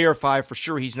verify for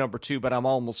sure he's number 2, but I'm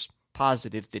almost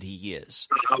positive that he is.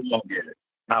 I won't get it.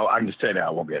 I can just tell you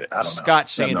I won't get it. I don't know. Scott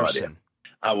Sanderson.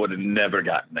 I would have never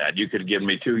gotten that. You could have given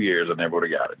me 2 years, I never would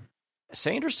have got it.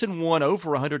 Sanderson won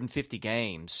over 150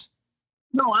 games.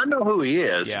 No, I know who he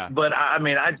is. Yeah. But I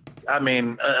mean,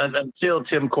 until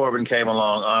Tim Corbin came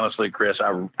along, honestly, Chris,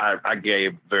 I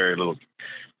gave very little,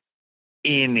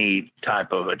 any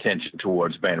type of attention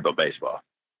towards Vanderbilt baseball.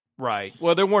 Right.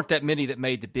 Well, there weren't that many that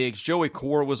made the bigs. Joey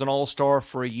Cora was an all-star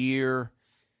for a year.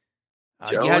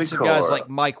 You had some guys like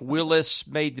Mike Willis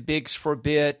made the bigs for a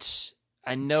bit.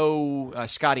 I know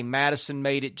Scotty Madison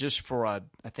made it just for I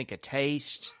think a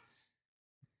taste.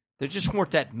 There just weren't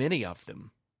that many of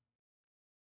them.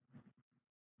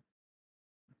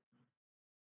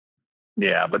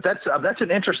 Yeah, but that's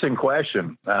an interesting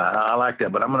question. I like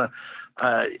that, but I'm gonna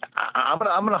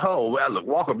hold. Well, look,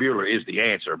 Walker Buehler is the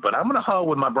answer, but I'm gonna hold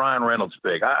with my Bryan Reynolds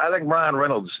pick. I think Bryan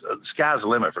Reynolds, sky's the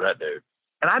limit for that dude.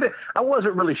 And I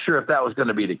wasn't really sure if that was going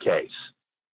to be the case,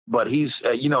 but he's,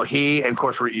 he, and of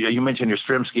course, you mentioned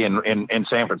Yastrzemski in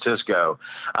San Francisco.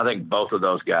 I think both of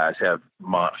those guys have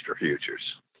monster futures.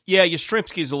 Yeah,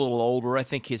 Yastrzemski's a little older. I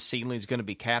think his ceiling is going to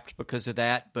be capped because of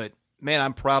that. But, man,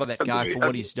 I'm proud of that guy for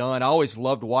what he's done. I always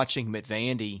loved watching him at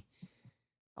Vandy.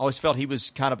 I always felt he was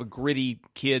kind of a gritty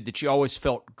kid that you always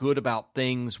felt good about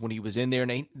things when he was in there.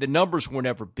 And the numbers were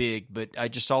never big, but I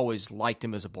just always liked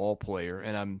him as a ball player,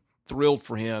 and I'm thrilled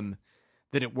for him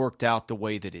that it worked out the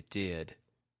way that it did.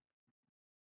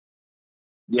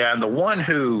 Yeah, and the one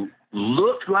who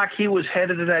looked like he was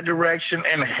headed in that direction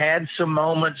and had some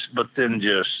moments, but then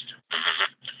just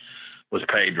was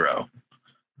Pedro.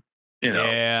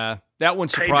 Yeah, that one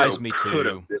surprised me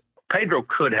too. Pedro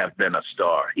could have been a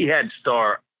star. He had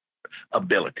star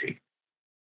ability.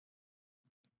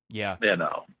 Yeah.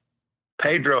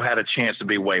 Pedro had a chance to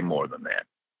be way more than that.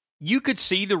 You could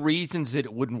see the reasons that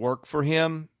it wouldn't work for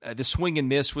him. The swing and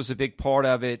miss was a big part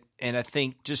of it. And I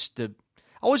think I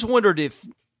always wondered if,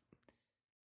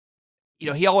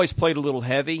 he always played a little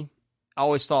heavy. I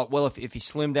always thought, well, if he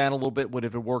slimmed down a little bit, would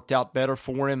it have worked out better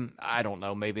for him? I don't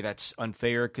know. Maybe that's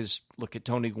unfair because look at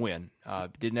Tony Gwynn.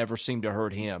 Didn't ever seem to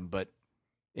hurt him. But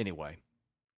anyway.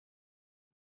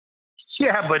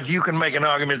 Yeah, but you can make an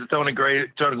argument that Tony Gwynn's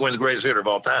the greatest hitter of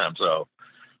all time. So,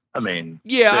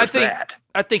 yeah,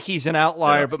 I think he's an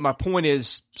outlier. Yeah. But my point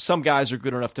is, some guys are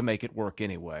good enough to make it work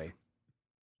anyway.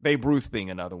 Babe Ruth being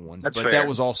another one, but fair. That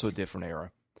was also a different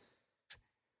era.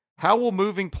 How will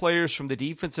moving players from the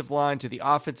defensive line to the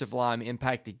offensive line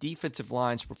impact the defensive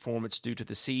line's performance due to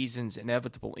the season's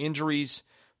inevitable injuries,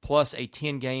 plus a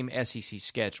 10-game SEC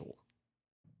schedule?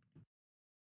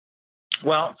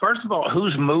 Well, first of all,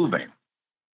 who's moving?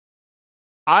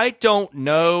 I don't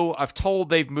know. I've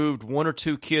told they've moved one or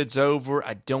two kids over.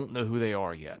 I don't know who they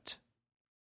are yet.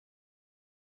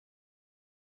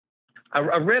 I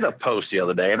read a post the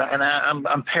other day, and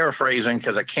I'm paraphrasing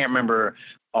because I can't remember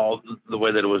all the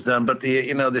way that it was done. But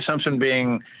the assumption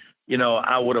being,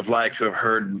 I would have liked to have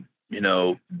heard,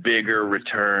 bigger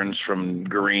returns from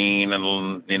Green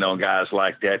and, guys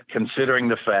like that, considering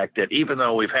the fact that even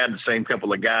though we've had the same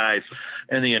couple of guys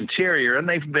in the interior and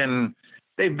they've been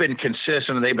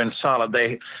consistent and they've been solid,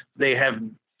 they have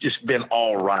just been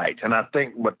all right. And I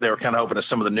think what they were kind of hoping is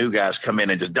some of the new guys come in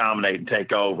and just dominate and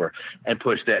take over and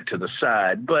push that to the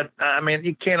side. But,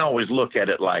 you can't always look at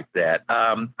it like that.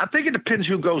 I think it depends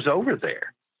who goes over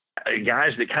there.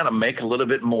 Guys that kind of make a little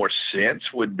bit more sense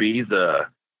would be the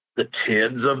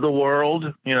Tids of the world,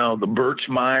 the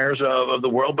Birchmeyers of the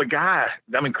world. But,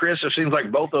 Chris, it seems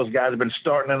like both those guys have been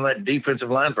starting in that defensive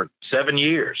line for 7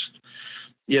 years.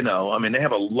 They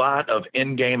have a lot of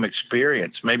in-game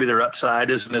experience. Maybe their upside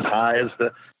isn't as high as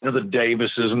the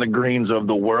Davises and the Greens of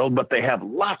the world, but they have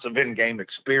lots of in-game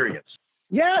experience.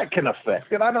 Yeah, it can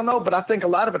affect it. I don't know, but I think a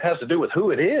lot of it has to do with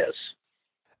who it is.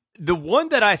 The one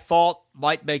that I thought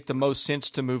might make the most sense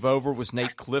to move over was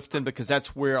Nate Clifton, because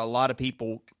that's where a lot of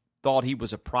people thought he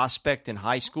was a prospect in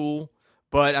high school.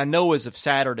 But I know as of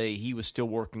Saturday, he was still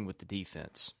working with the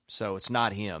defense, so it's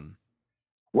not him.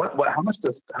 What? How much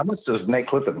does Nate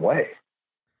Clifton weigh?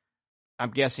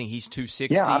 I'm guessing he's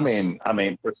 260. Yeah,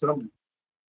 for some,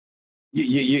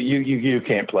 you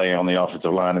can't play on the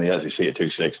offensive line in the SEC at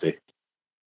 260.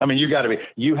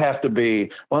 You have to be.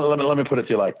 Well, let me put it to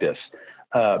you like this,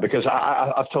 because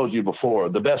I've told you before,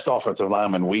 the best offensive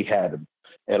lineman we had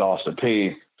at Austin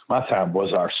Peay, my time,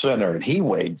 was our center, and he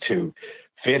weighed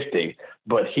 250,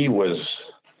 but he was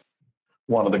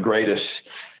one of the greatest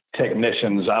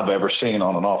technicians I've ever seen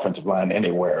on an offensive line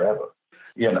anywhere ever,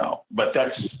 but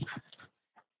that's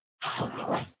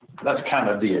kind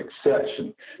of the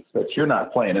exception, that you're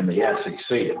not playing in the SEC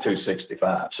at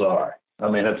 265. Sorry.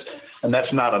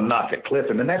 That's not a knock at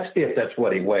Clifton, and that's if that's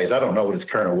what he weighs. I don't know what his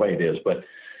current weight is, but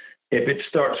if it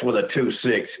starts with a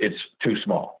 2.6, it's too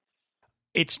small.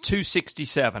 It's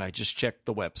 267. I just checked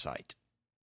the website.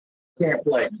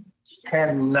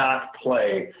 Cannot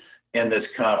play in this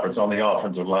conference on the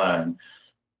offensive line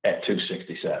at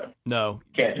 267. No,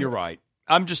 you're right.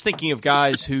 I'm just thinking of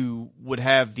guys who would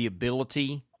have the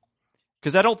ability,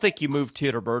 because I don't think you move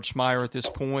Tidd or Birchmeyer at this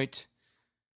point.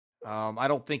 I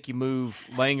don't think you move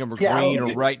Langham or Green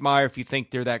or Reitmeyer if you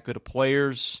think they're that good of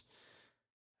players.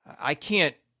 I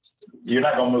can't. You're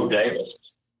not going to move Davis.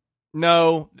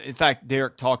 No. In fact,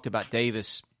 Derek talked about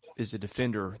Davis as a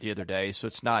defender the other day, so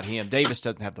it's not him. Davis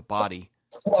doesn't have the body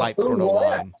type for an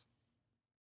O-line.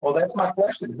 Well, that's my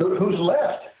question. Who's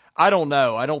left? I don't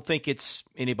know. I don't think it's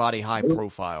anybody high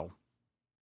profile.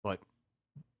 But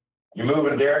you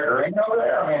moving Derek Green over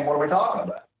there? What are we talking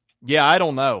about? Yeah, I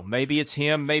don't know. Maybe it's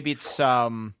him. Maybe it's I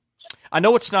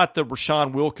know it's not the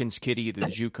Rashawn Wilkins kid either, the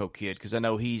JUCO kid, because I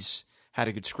know he's had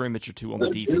a good scrimmage or two on the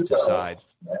defensive side.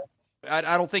 I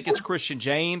don't think it's Christian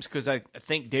James, because I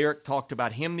think Derek talked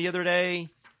about him the other day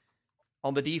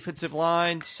on the defensive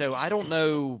line. So I don't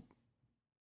know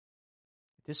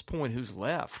at this point who's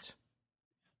left.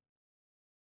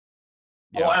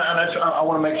 Yeah. Well, I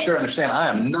want to make sure I understand. I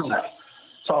am not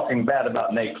talking bad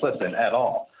about Nate Clifton at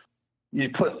all. You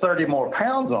put 30 more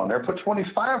pounds on there, put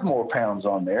 25 more pounds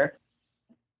on there.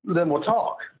 then we'll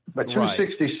talk. But Right.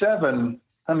 267,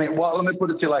 I mean, well, let me put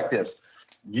it to you like this.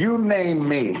 You name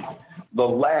me the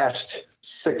last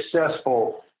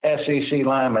successful SEC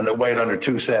lineman that weighed under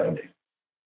 270.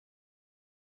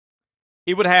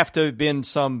 It would have to have been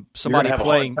somebody have a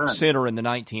playing hard time. center in the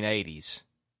 1980s.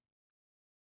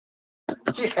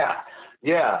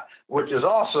 Yeah, which is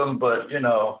awesome, but, you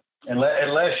know,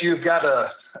 unless you've got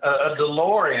a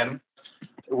DeLorean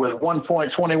with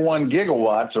 1.21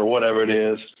 gigawatts or whatever it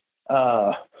is,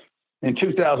 in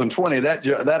 2020,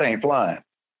 that ain't flying.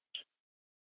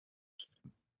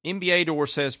 NBA Door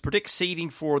says, predict seeding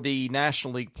for the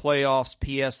National League playoffs.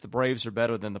 P.S. The Braves are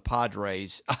better than the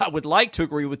Padres. I would like to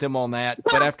agree with them on that,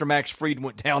 but after Max Fried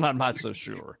went down, I'm not so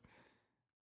sure.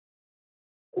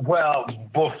 Well,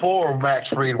 before Max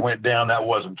Fried went down, that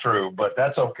wasn't true, but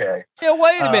that's okay. Yeah,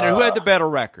 wait a minute. Who had the better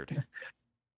record?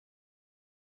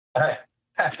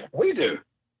 We do.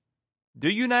 Do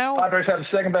you now? Padres have the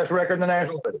second best record in the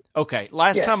National League. Okay.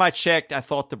 Last time I checked, I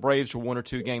thought the Braves were 1 or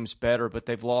 2 games better, but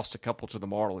they've lost a couple to the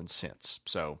Marlins since.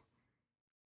 So,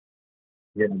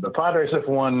 yeah, the Padres have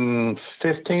won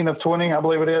 15 of 20, I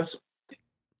believe it is.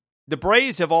 The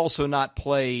Braves have also not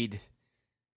played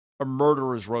a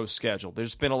murderer's row schedule.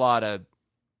 There's been a lot of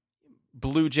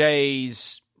Blue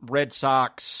Jays, Red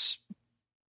Sox,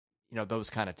 you know, those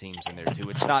kind of teams in there too.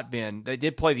 It's not been. They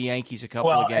did play the Yankees a couple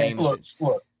of games.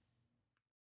 Look.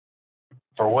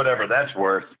 For whatever that's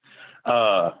worth,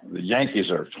 the Yankees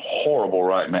are horrible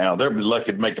right now. They're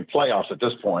lucky to make the playoffs at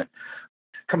this point.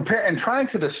 Compare and trying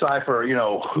to decipher, you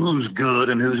know, who's good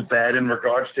and who's bad in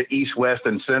regards to East, West,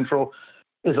 and Central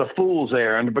is a fool's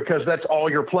errand because that's all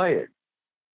you're playing.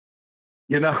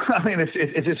 You know, I mean,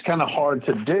 it's just kind of hard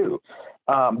to do.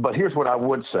 But here's what I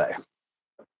would say: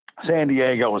 San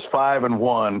Diego was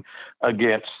 5-1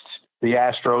 against the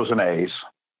Astros and A's,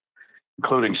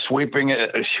 including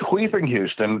sweeping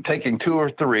Houston, taking 2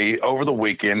 or 3 over the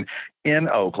weekend in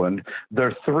Oakland.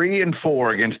 They're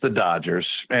 3-4 against the Dodgers,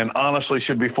 and honestly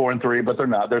should be 4-3, but they're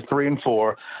not. They're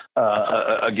 3-4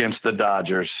 against the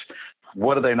Dodgers.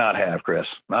 What do they not have, Chris?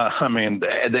 I mean,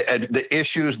 the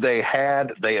issues they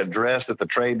had, they addressed at the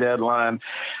trade deadline.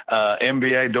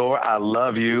 NBA Door, I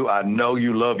love you. I know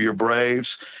you love your Braves.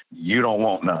 You don't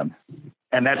want none.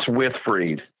 And that's with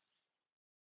Fried.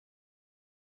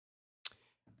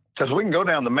 Because we can go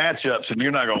down the matchups and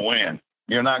you're not going to win.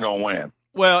 You're not going to win.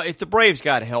 Well, if the Braves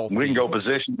got healthy, we can go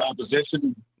position by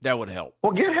position. That would help.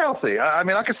 Well, get healthy. I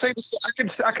mean, I could say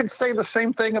the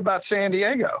same thing about San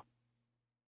Diego.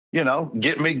 You know,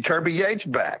 get me Kirby Yates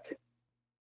back.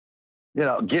 You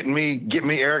know, get me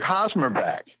Eric Hosmer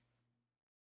back.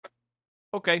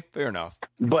 Okay, fair enough.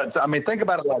 But, I mean, think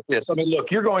about it like this. I mean,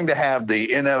 look, you're going to have the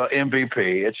NL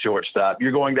MVP at shortstop.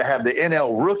 You're going to have the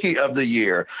NL Rookie of the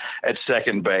Year at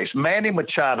second base. Manny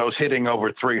Machado's hitting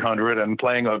over 300 and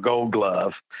playing a Gold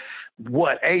Glove.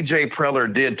 What A.J.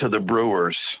 Preller did to the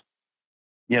Brewers,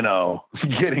 you know,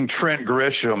 getting Trent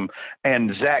Grisham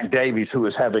and Zach Davies, who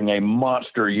is having a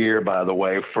monster year, by the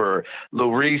way, for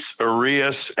Luis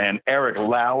Urias and Eric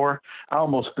Lauer. I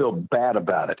almost feel bad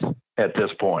about it at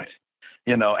this point.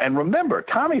 You know, and remember,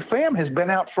 Tommy Pham has been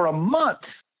out for a month.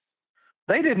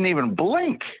 They didn't even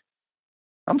blink.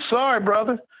 I'm sorry,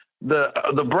 brother.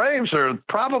 The Braves are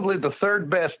probably the third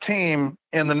best team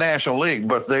in the National League,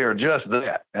 but they are just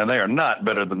that, and they are not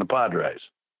better than the Padres.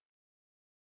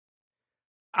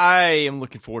 I am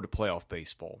looking forward to playoff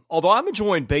baseball, although I'm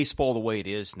enjoying baseball the way it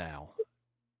is now.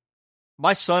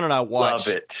 My son and I watch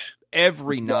Love it.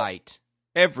 every night.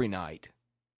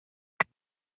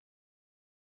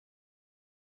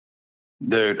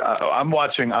 Dude,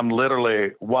 I'm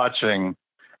literally watching.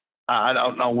 I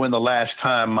don't know when the last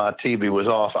time my TV was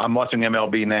off. I'm watching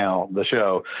MLB Now, the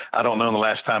show. I don't know the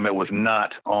last time it was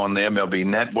not on the MLB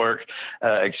network,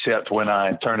 except when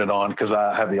I turn it on because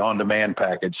I have the on-demand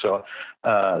package, so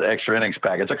the extra innings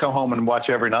package. I come home and watch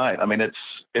every night. I mean,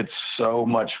 it's so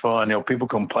much fun. You know, people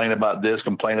complain about this,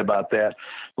 complain about that.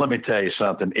 Let me tell you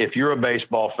something. If you're a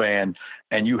baseball fan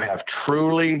and you have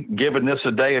truly given this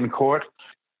a day in court,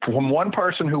 from one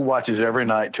person who watches every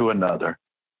night to another,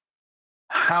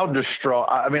 how distraught.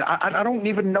 I mean, I don't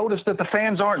even notice that the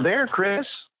fans aren't there, Chris.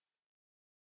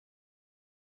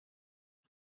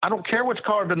 I don't care what's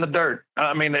carved in the dirt.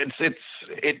 I mean,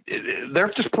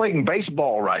 they're just playing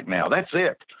baseball right now. That's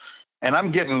it. And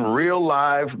I'm getting real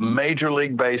live Major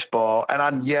League Baseball. And I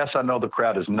know the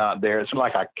crowd is not there. It's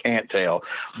like I can't tell.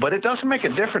 But it doesn't make a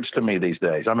difference to me these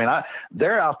days. I mean,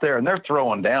 they're out there and they're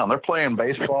throwing down. They're playing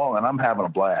baseball, and I'm having a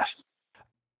blast.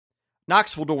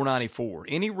 Knoxville Door 94.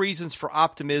 Any reasons for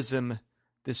optimism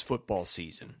this football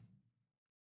season?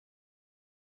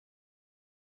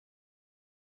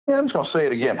 Yeah, I'm just going to say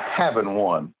it again, having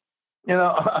one.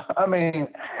 I mean,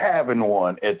 having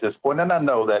one at this point, and I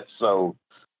know that's so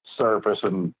surface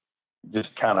and just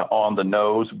kind of on the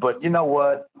nose, but you know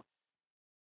what?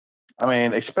 I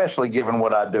mean, especially given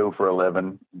what I do for a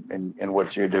living and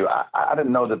what you do, I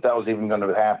didn't know that was even going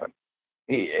to happen.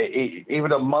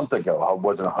 Even a month ago, I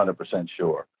wasn't 100%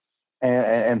 sure.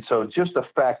 And so just the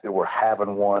fact that we're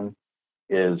having one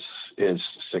is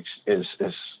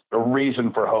a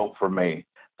reason for hope for me.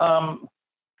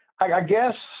 I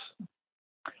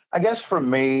guess for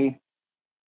me,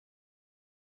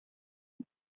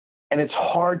 and it's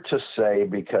hard to say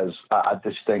because I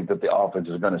just think that the offense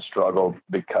is going to struggle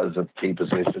because of key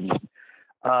positions.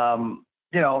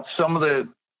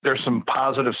 There's some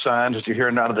positive signs that you're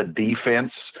hearing out of the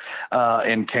defense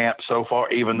in camp so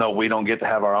far, even though we don't get to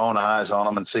have our own eyes on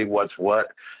them and see what's what.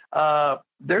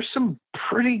 There's some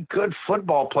pretty good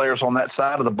football players on that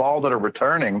side of the ball that are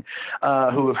returning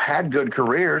who have had good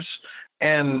careers.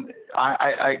 And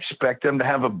I expect them to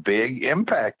have a big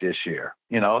impact this year.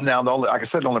 Now, like I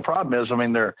said, the only problem is, I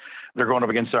mean, they're going up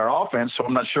against our offense, so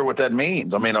I'm not sure what that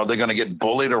means. I mean, are they going to get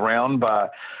bullied around by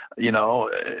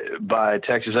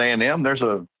Texas A&M? There's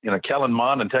Kellen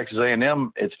Mond and Texas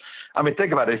A&M.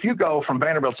 Think about it. If you go from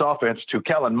Vanderbilt's offense to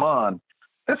Kellen Mond,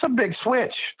 that's a big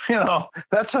switch.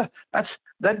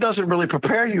 That doesn't really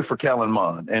prepare you for Kellen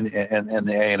Mond and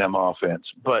the A&M offense,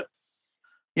 but.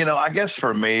 I guess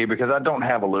for me, because I don't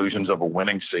have illusions of a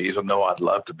winning season, though I'd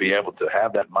love to be able to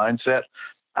have that mindset,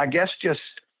 I guess just,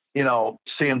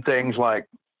 seeing things like,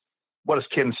 what does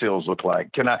Ken Seals look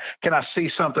like? Can I see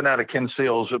something out of Ken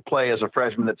Seals play as a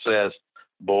freshman that says,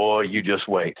 boy, you just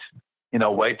wait.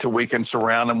 Wait till we can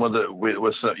surround him with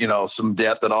some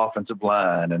depth at offensive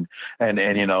line. And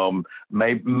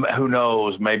maybe, who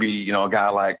knows, maybe, a guy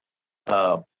like,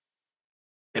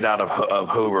 get out of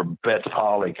Hoover, Betts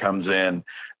Hawley comes in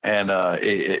and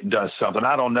it does something.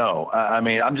 I don't know.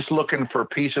 I'm just looking for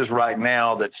pieces right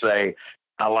now that say,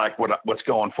 I like what's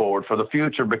going forward for the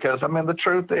future because, the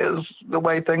truth is the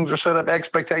way things are set up,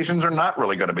 expectations are not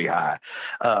really going to be high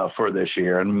for this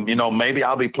year. And, maybe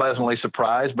I'll be pleasantly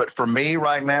surprised. But for me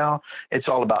right now, it's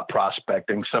all about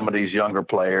prospecting some of these younger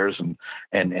players and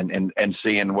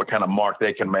seeing what kind of mark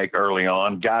they can make early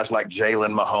on. Guys like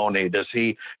Jalen Mahoney, does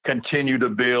he continue to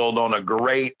build on a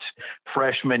great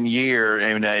freshman year?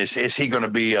 Is he going to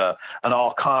be an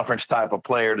all-conference type of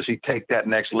player? Does he take that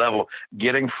next level?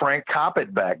 Getting Frank Coppett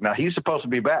back. Now, he's supposed to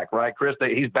be back, right, Chris?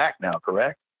 He's back now,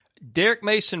 correct? Derek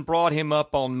Mason brought him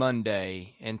up on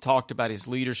Monday and talked about his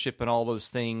leadership and all those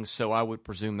things, so I would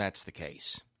presume that's the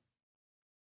case.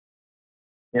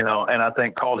 And I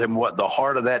think called him, the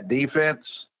heart of that defense?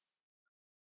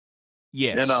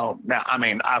 Yes. Now,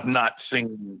 I've not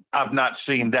seen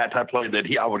that type of play that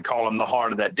I would call him the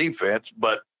heart of that defense,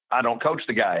 but I don't coach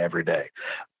the guy every day.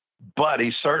 But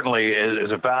he certainly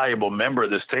is a valuable member of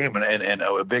this team and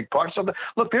a big part. So,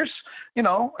 look, there's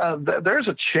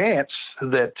a chance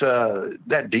that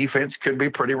that defense could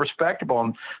be pretty respectable,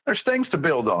 and there's things to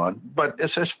build on. But as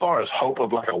far as hope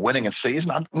of like a winning a season,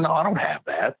 I don't have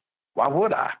that. Why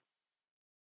would I?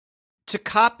 To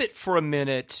cop it for a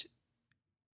minute,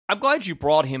 I'm glad you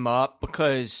brought him up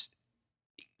because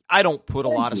I don't put a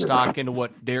lot of stock into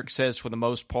what Derek says for the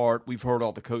most part. We've heard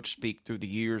all the coach speak through the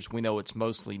years. We know it's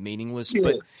mostly meaningless.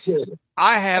 But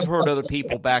I have heard other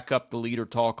people back up the leader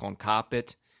talk on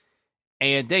Coppett,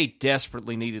 and they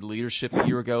desperately needed leadership a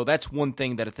year ago. That's one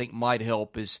thing that I think might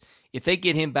help is if they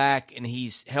get him back and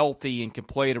he's healthy and can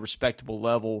play at a respectable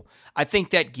level, I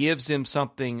think that gives them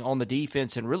something on the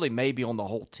defense and really maybe on the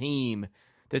whole team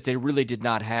that they really did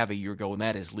not have a year ago, and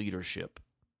that is leadership.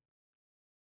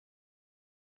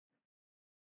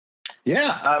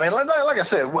 Yeah, like I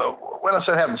said, when I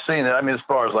said haven't seen it, as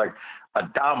far as like a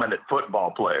dominant football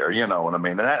player, you know what I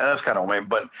mean? And that's kind of what I mean.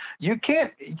 But you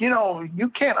can't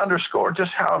underscore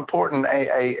just how important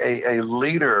a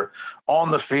leader on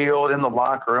the field, in the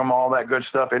locker room, all that good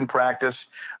stuff in practice,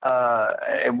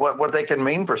 and what they can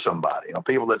mean for somebody.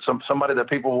 Somebody that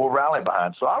people will rally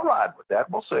behind. So I'll ride with that.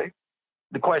 We'll see.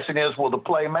 The question is, will the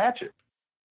play match it?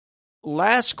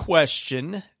 Last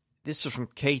question. This is from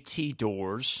KT4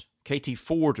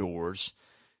 Doors.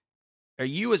 Are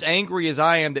you as angry as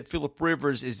I am that Philip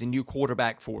Rivers is the new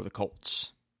quarterback for the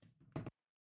Colts?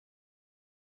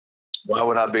 Why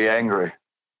would I be angry?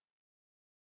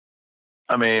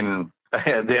 The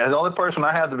only person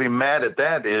I have to be mad at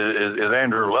that is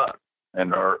Andrew Luck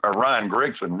or Ryan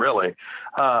Grigson, really.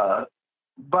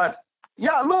 But,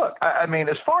 yeah, look,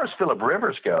 as far as Philip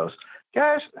Rivers goes,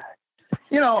 guys,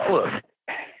 look,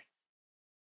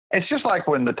 It's just like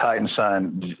when the Titans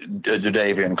signed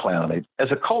Jadeveon Clowney.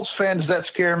 As a Colts fan, does that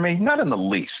scare me? Not in the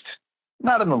least.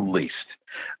 Not in the least.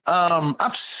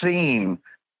 I've seen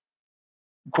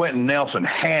Quentin Nelson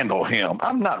handle him.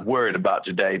 I'm not worried about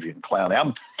Jadeveon Clowney.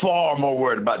 I'm far more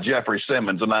worried about Jeffrey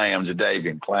Simmons than I am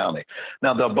Jadeveon Clowney.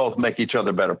 Now, they'll both make each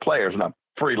other better players, and I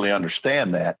freely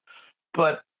understand that.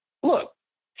 But look,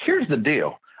 here's the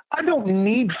deal. I don't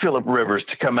need Phillip Rivers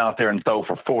to come out there and throw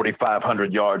for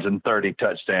 4,500 yards and 30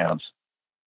 touchdowns.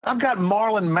 I've got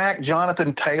Marlon Mack,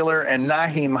 Jonathan Taylor, and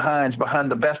Nyheim Hines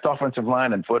behind the best offensive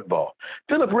line in football.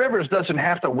 Phillip Rivers doesn't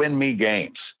have to win me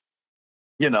games.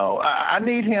 You know, I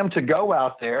need him to go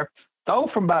out there, throw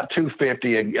from about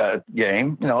 250 a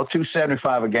game,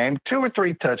 275 a game, 2 or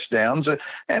 3 touchdowns,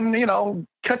 and,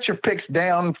 cut your picks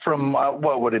down from,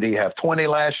 what did he have, 20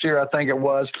 last year, I think it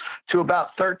was, to about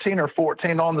 13 or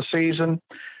 14 on the season.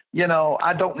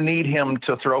 I don't need him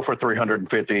to throw for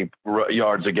 350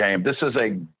 yards a game. This is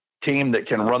a team that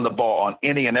can run the ball on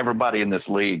any and everybody in this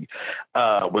league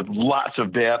with lots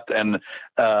of depth and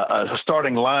a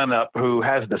starting lineup who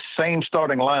has the same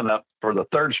starting lineup for the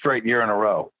 3rd straight year in a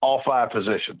row, all 5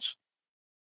 positions.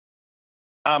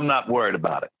 I'm not worried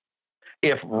about it.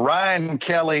 If Ryan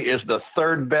Kelly is the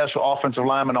 3rd best offensive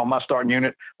lineman on my starting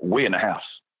unit, we in the house.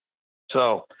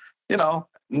 So,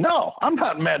 no, I'm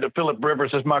not mad that Phillip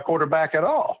Rivers is my quarterback at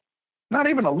all. Not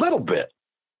even a little bit.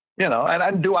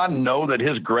 And do I know that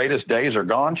his greatest days are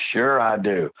gone? Sure, I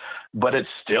do. But it's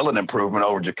still an improvement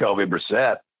over Jacoby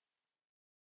Brissett.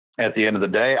 At the end of the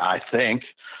day, I think,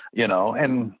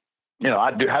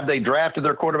 have they drafted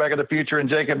their quarterback of the future in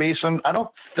Jacob Eason? I don't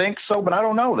think so, but I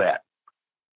don't know that.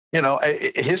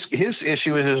 His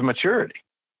issue is his maturity.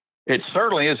 It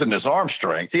certainly isn't his arm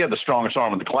strength. He had the strongest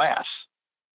arm in the class.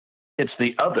 It's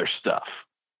the other stuff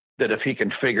that if he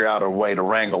can figure out a way to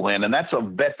wrangle in, and that's a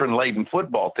veteran-laden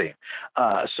football team.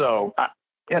 No,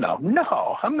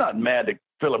 I'm not mad that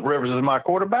Phillip Rivers is my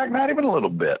quarterback, not even a little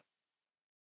bit.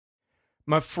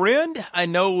 My friend, I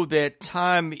know that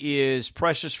time is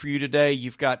precious for you today.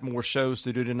 You've got more shows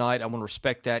to do tonight. I want to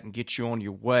respect that and get you on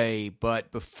your way.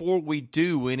 But before we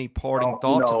do, any parting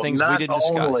thoughts or things we didn't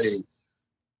discuss?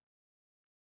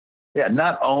 Yeah,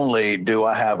 not only do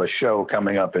I have a show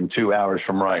coming up in 2 hours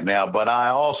from right now, but I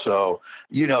also,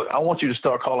 I want you to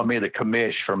start calling me the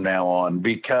commish from now on,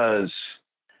 because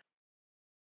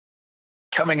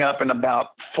coming up in about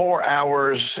 4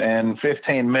 hours and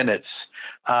 15 minutes,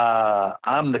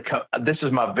 this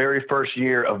is my very first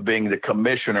year of being the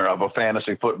commissioner of a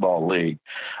fantasy football league.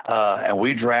 And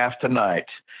we draft tonight,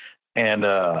 and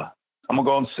I'm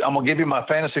going to give you my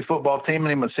fantasy football team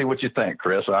and see what you think,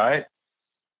 Chris. All right.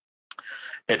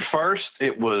 At first,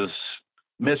 it was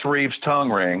Miss Reeves' tongue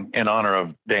ring in honor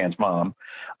of Dan's mom,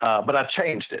 but I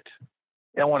changed it.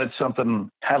 I wanted something,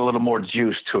 had a little more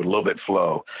juice to it, a little bit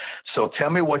flow. So tell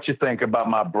me what you think about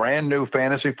my brand new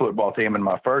fantasy football team in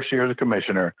my first year as a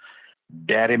commissioner,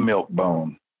 Daddy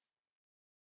Milkbone.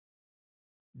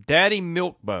 Daddy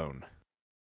Milkbone.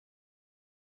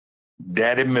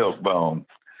 Daddy Milkbone.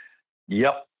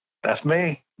 Yep, that's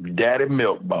me, Daddy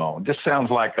Milkbone. Just sounds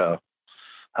like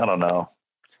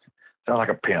sounds like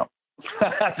a pimp.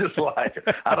 I just like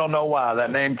it. I don't know why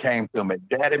that name came to me.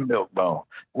 Daddy Milkbone.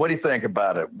 What do you think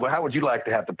about it? Well, how would you like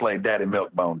to have to play Daddy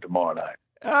Milkbone tomorrow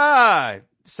night?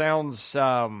 Sounds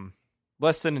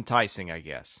less than enticing, I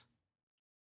guess.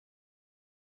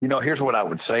 Here's what I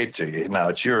would say to you. Now,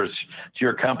 it's yours. It's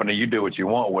your company. You do what you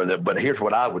want with it. But here's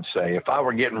what I would say. If I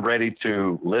were getting ready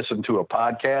to listen to a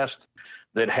podcast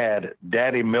that had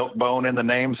Daddy Milkbone in the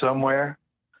name somewhere,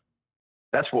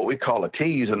 that's what we call a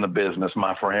tease in the business,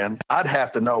 my friend. I'd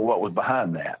have to know what was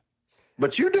behind that.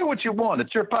 But you do what you want.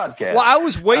 It's your podcast. Well, I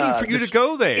was waiting for you to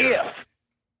go there.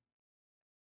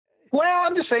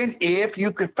 I'm just saying, if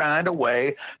you could find a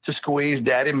way to squeeze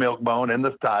Daddy Milkbone in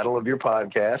the title of your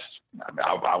podcast,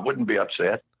 I wouldn't be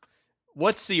upset.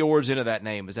 What's the origin of that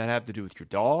name? Does that have to do with your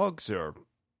dogs, or?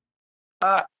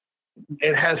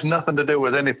 It has nothing to do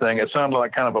with anything. It sounded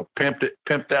like kind of a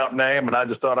pimped out name, and I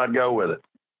just thought I'd go with it.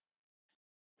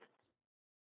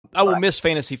 I will miss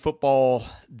fantasy football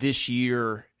this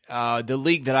year. The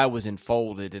league that I was in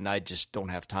folded, and I just don't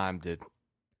have time to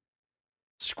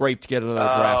scrape together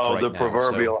another draft right now. The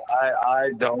proverbial, so.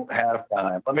 I don't have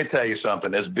time. Let me tell you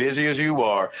something. As busy as you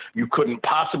are, you couldn't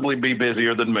possibly be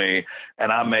busier than me,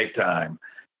 and I make time.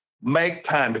 Make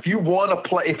time. If you want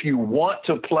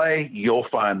to play, you'll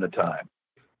find the time.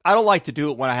 I don't like to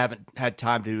do it when I haven't had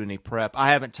time to do any prep.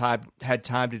 I haven't had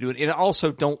time to do it. And I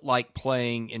also don't like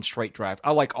playing in straight draft.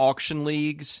 I like auction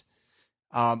leagues.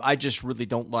 I just really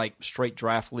don't like straight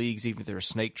draft leagues, even if they're a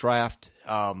snake draft.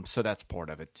 So that's part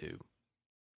of it too.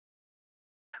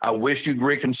 I wish you'd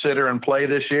reconsider and play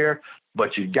this year,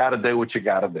 but you got to do what you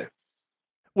got to do.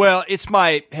 Well, it's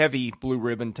my heavy blue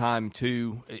ribbon time,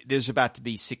 too. There's about to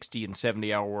be 60 and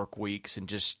 70-hour work weeks, and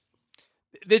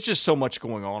there's just so much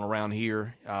going on around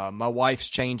here. My wife's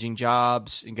changing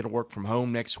jobs and going to work from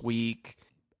home next week.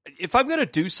 If I'm going to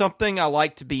do something, I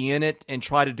like to be in it and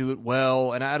try to do it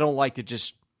well, and I don't like to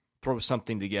just throw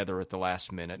something together at the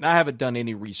last minute. And I haven't done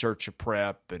any research or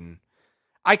prep, and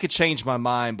I could change my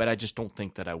mind, but I just don't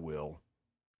think that I will.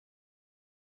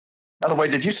 By the way,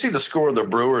 did you see the score of the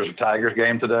Brewers-Tigers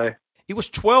game today? It was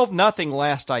 12-0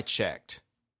 last I checked.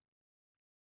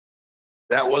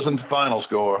 That wasn't the final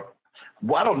score.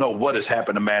 Well, I don't know what has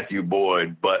happened to Matthew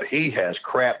Boyd, but he has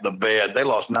crapped the bed. They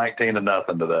lost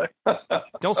 19-0 today.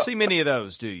 Don't see many of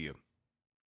those, do you?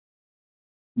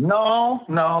 No,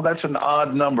 that's an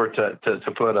odd number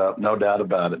to put up, no doubt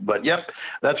about it. But, yep,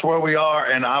 that's where we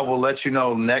are, and I will let you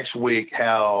know next week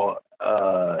how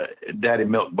Daddy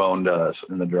Milkbone does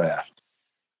in the draft.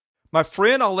 My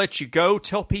friend, I'll let you go.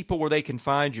 Tell people where they can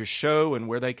find your show and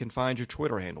where they can find your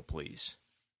Twitter handle, please.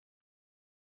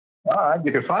 All right,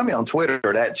 you can find me on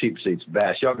Twitter at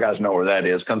CheapSeatsBass. Y'all guys know where that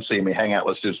is. Come see me, hang out,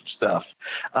 let's do some stuff.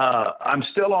 I'm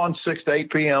still on 6 to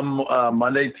 8 p.m.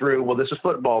 Monday through, well, this is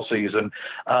football season,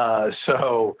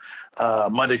 so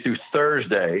Monday through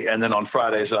Thursday, and then on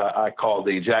Fridays I call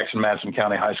the Jackson-Madison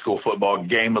County High School Football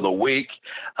Game of the Week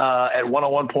at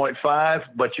 101.5,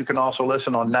 but you can also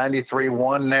listen on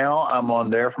 93.1 now. I'm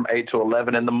on there from 8 to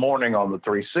 11 in the morning on the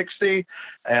 360,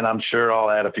 and I'm sure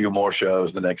I'll add a few more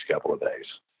shows the next couple of days.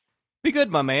 Be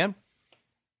good, my man.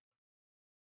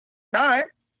 All right.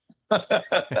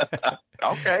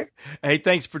 Okay. Hey,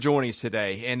 thanks for joining us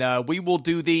today. And we will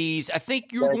do these. I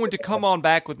think you're going to come on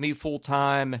back with me full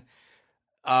time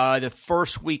the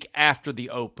first week after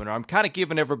the opener. I'm kind of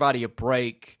giving everybody a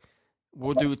break.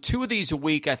 We'll do 2 of these a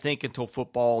week, I think, until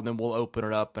football, and then we'll open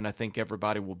it up, and I think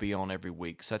everybody will be on every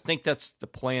week. So I think that's the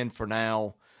plan for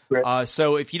now.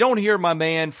 So if you don't hear my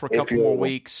man for a couple more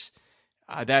weeks,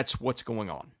 that's what's going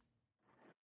on.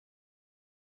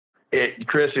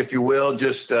 Chris, if you will,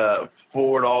 just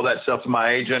forward all that stuff to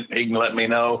my agent. He can let me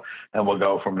know, and we'll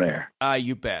go from there.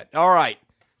 You bet. All right.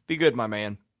 Be good, my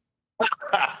man.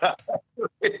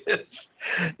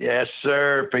 Yes,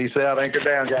 sir. Peace out. Anchor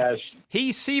down, guys.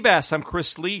 He's Seabass. I'm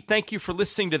Chris Lee. Thank you for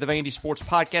listening to the Vandy Sports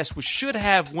Podcast. We should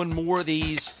have one more of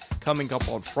these coming up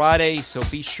on Friday, so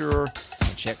be sure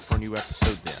to check for a new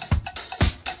episode then.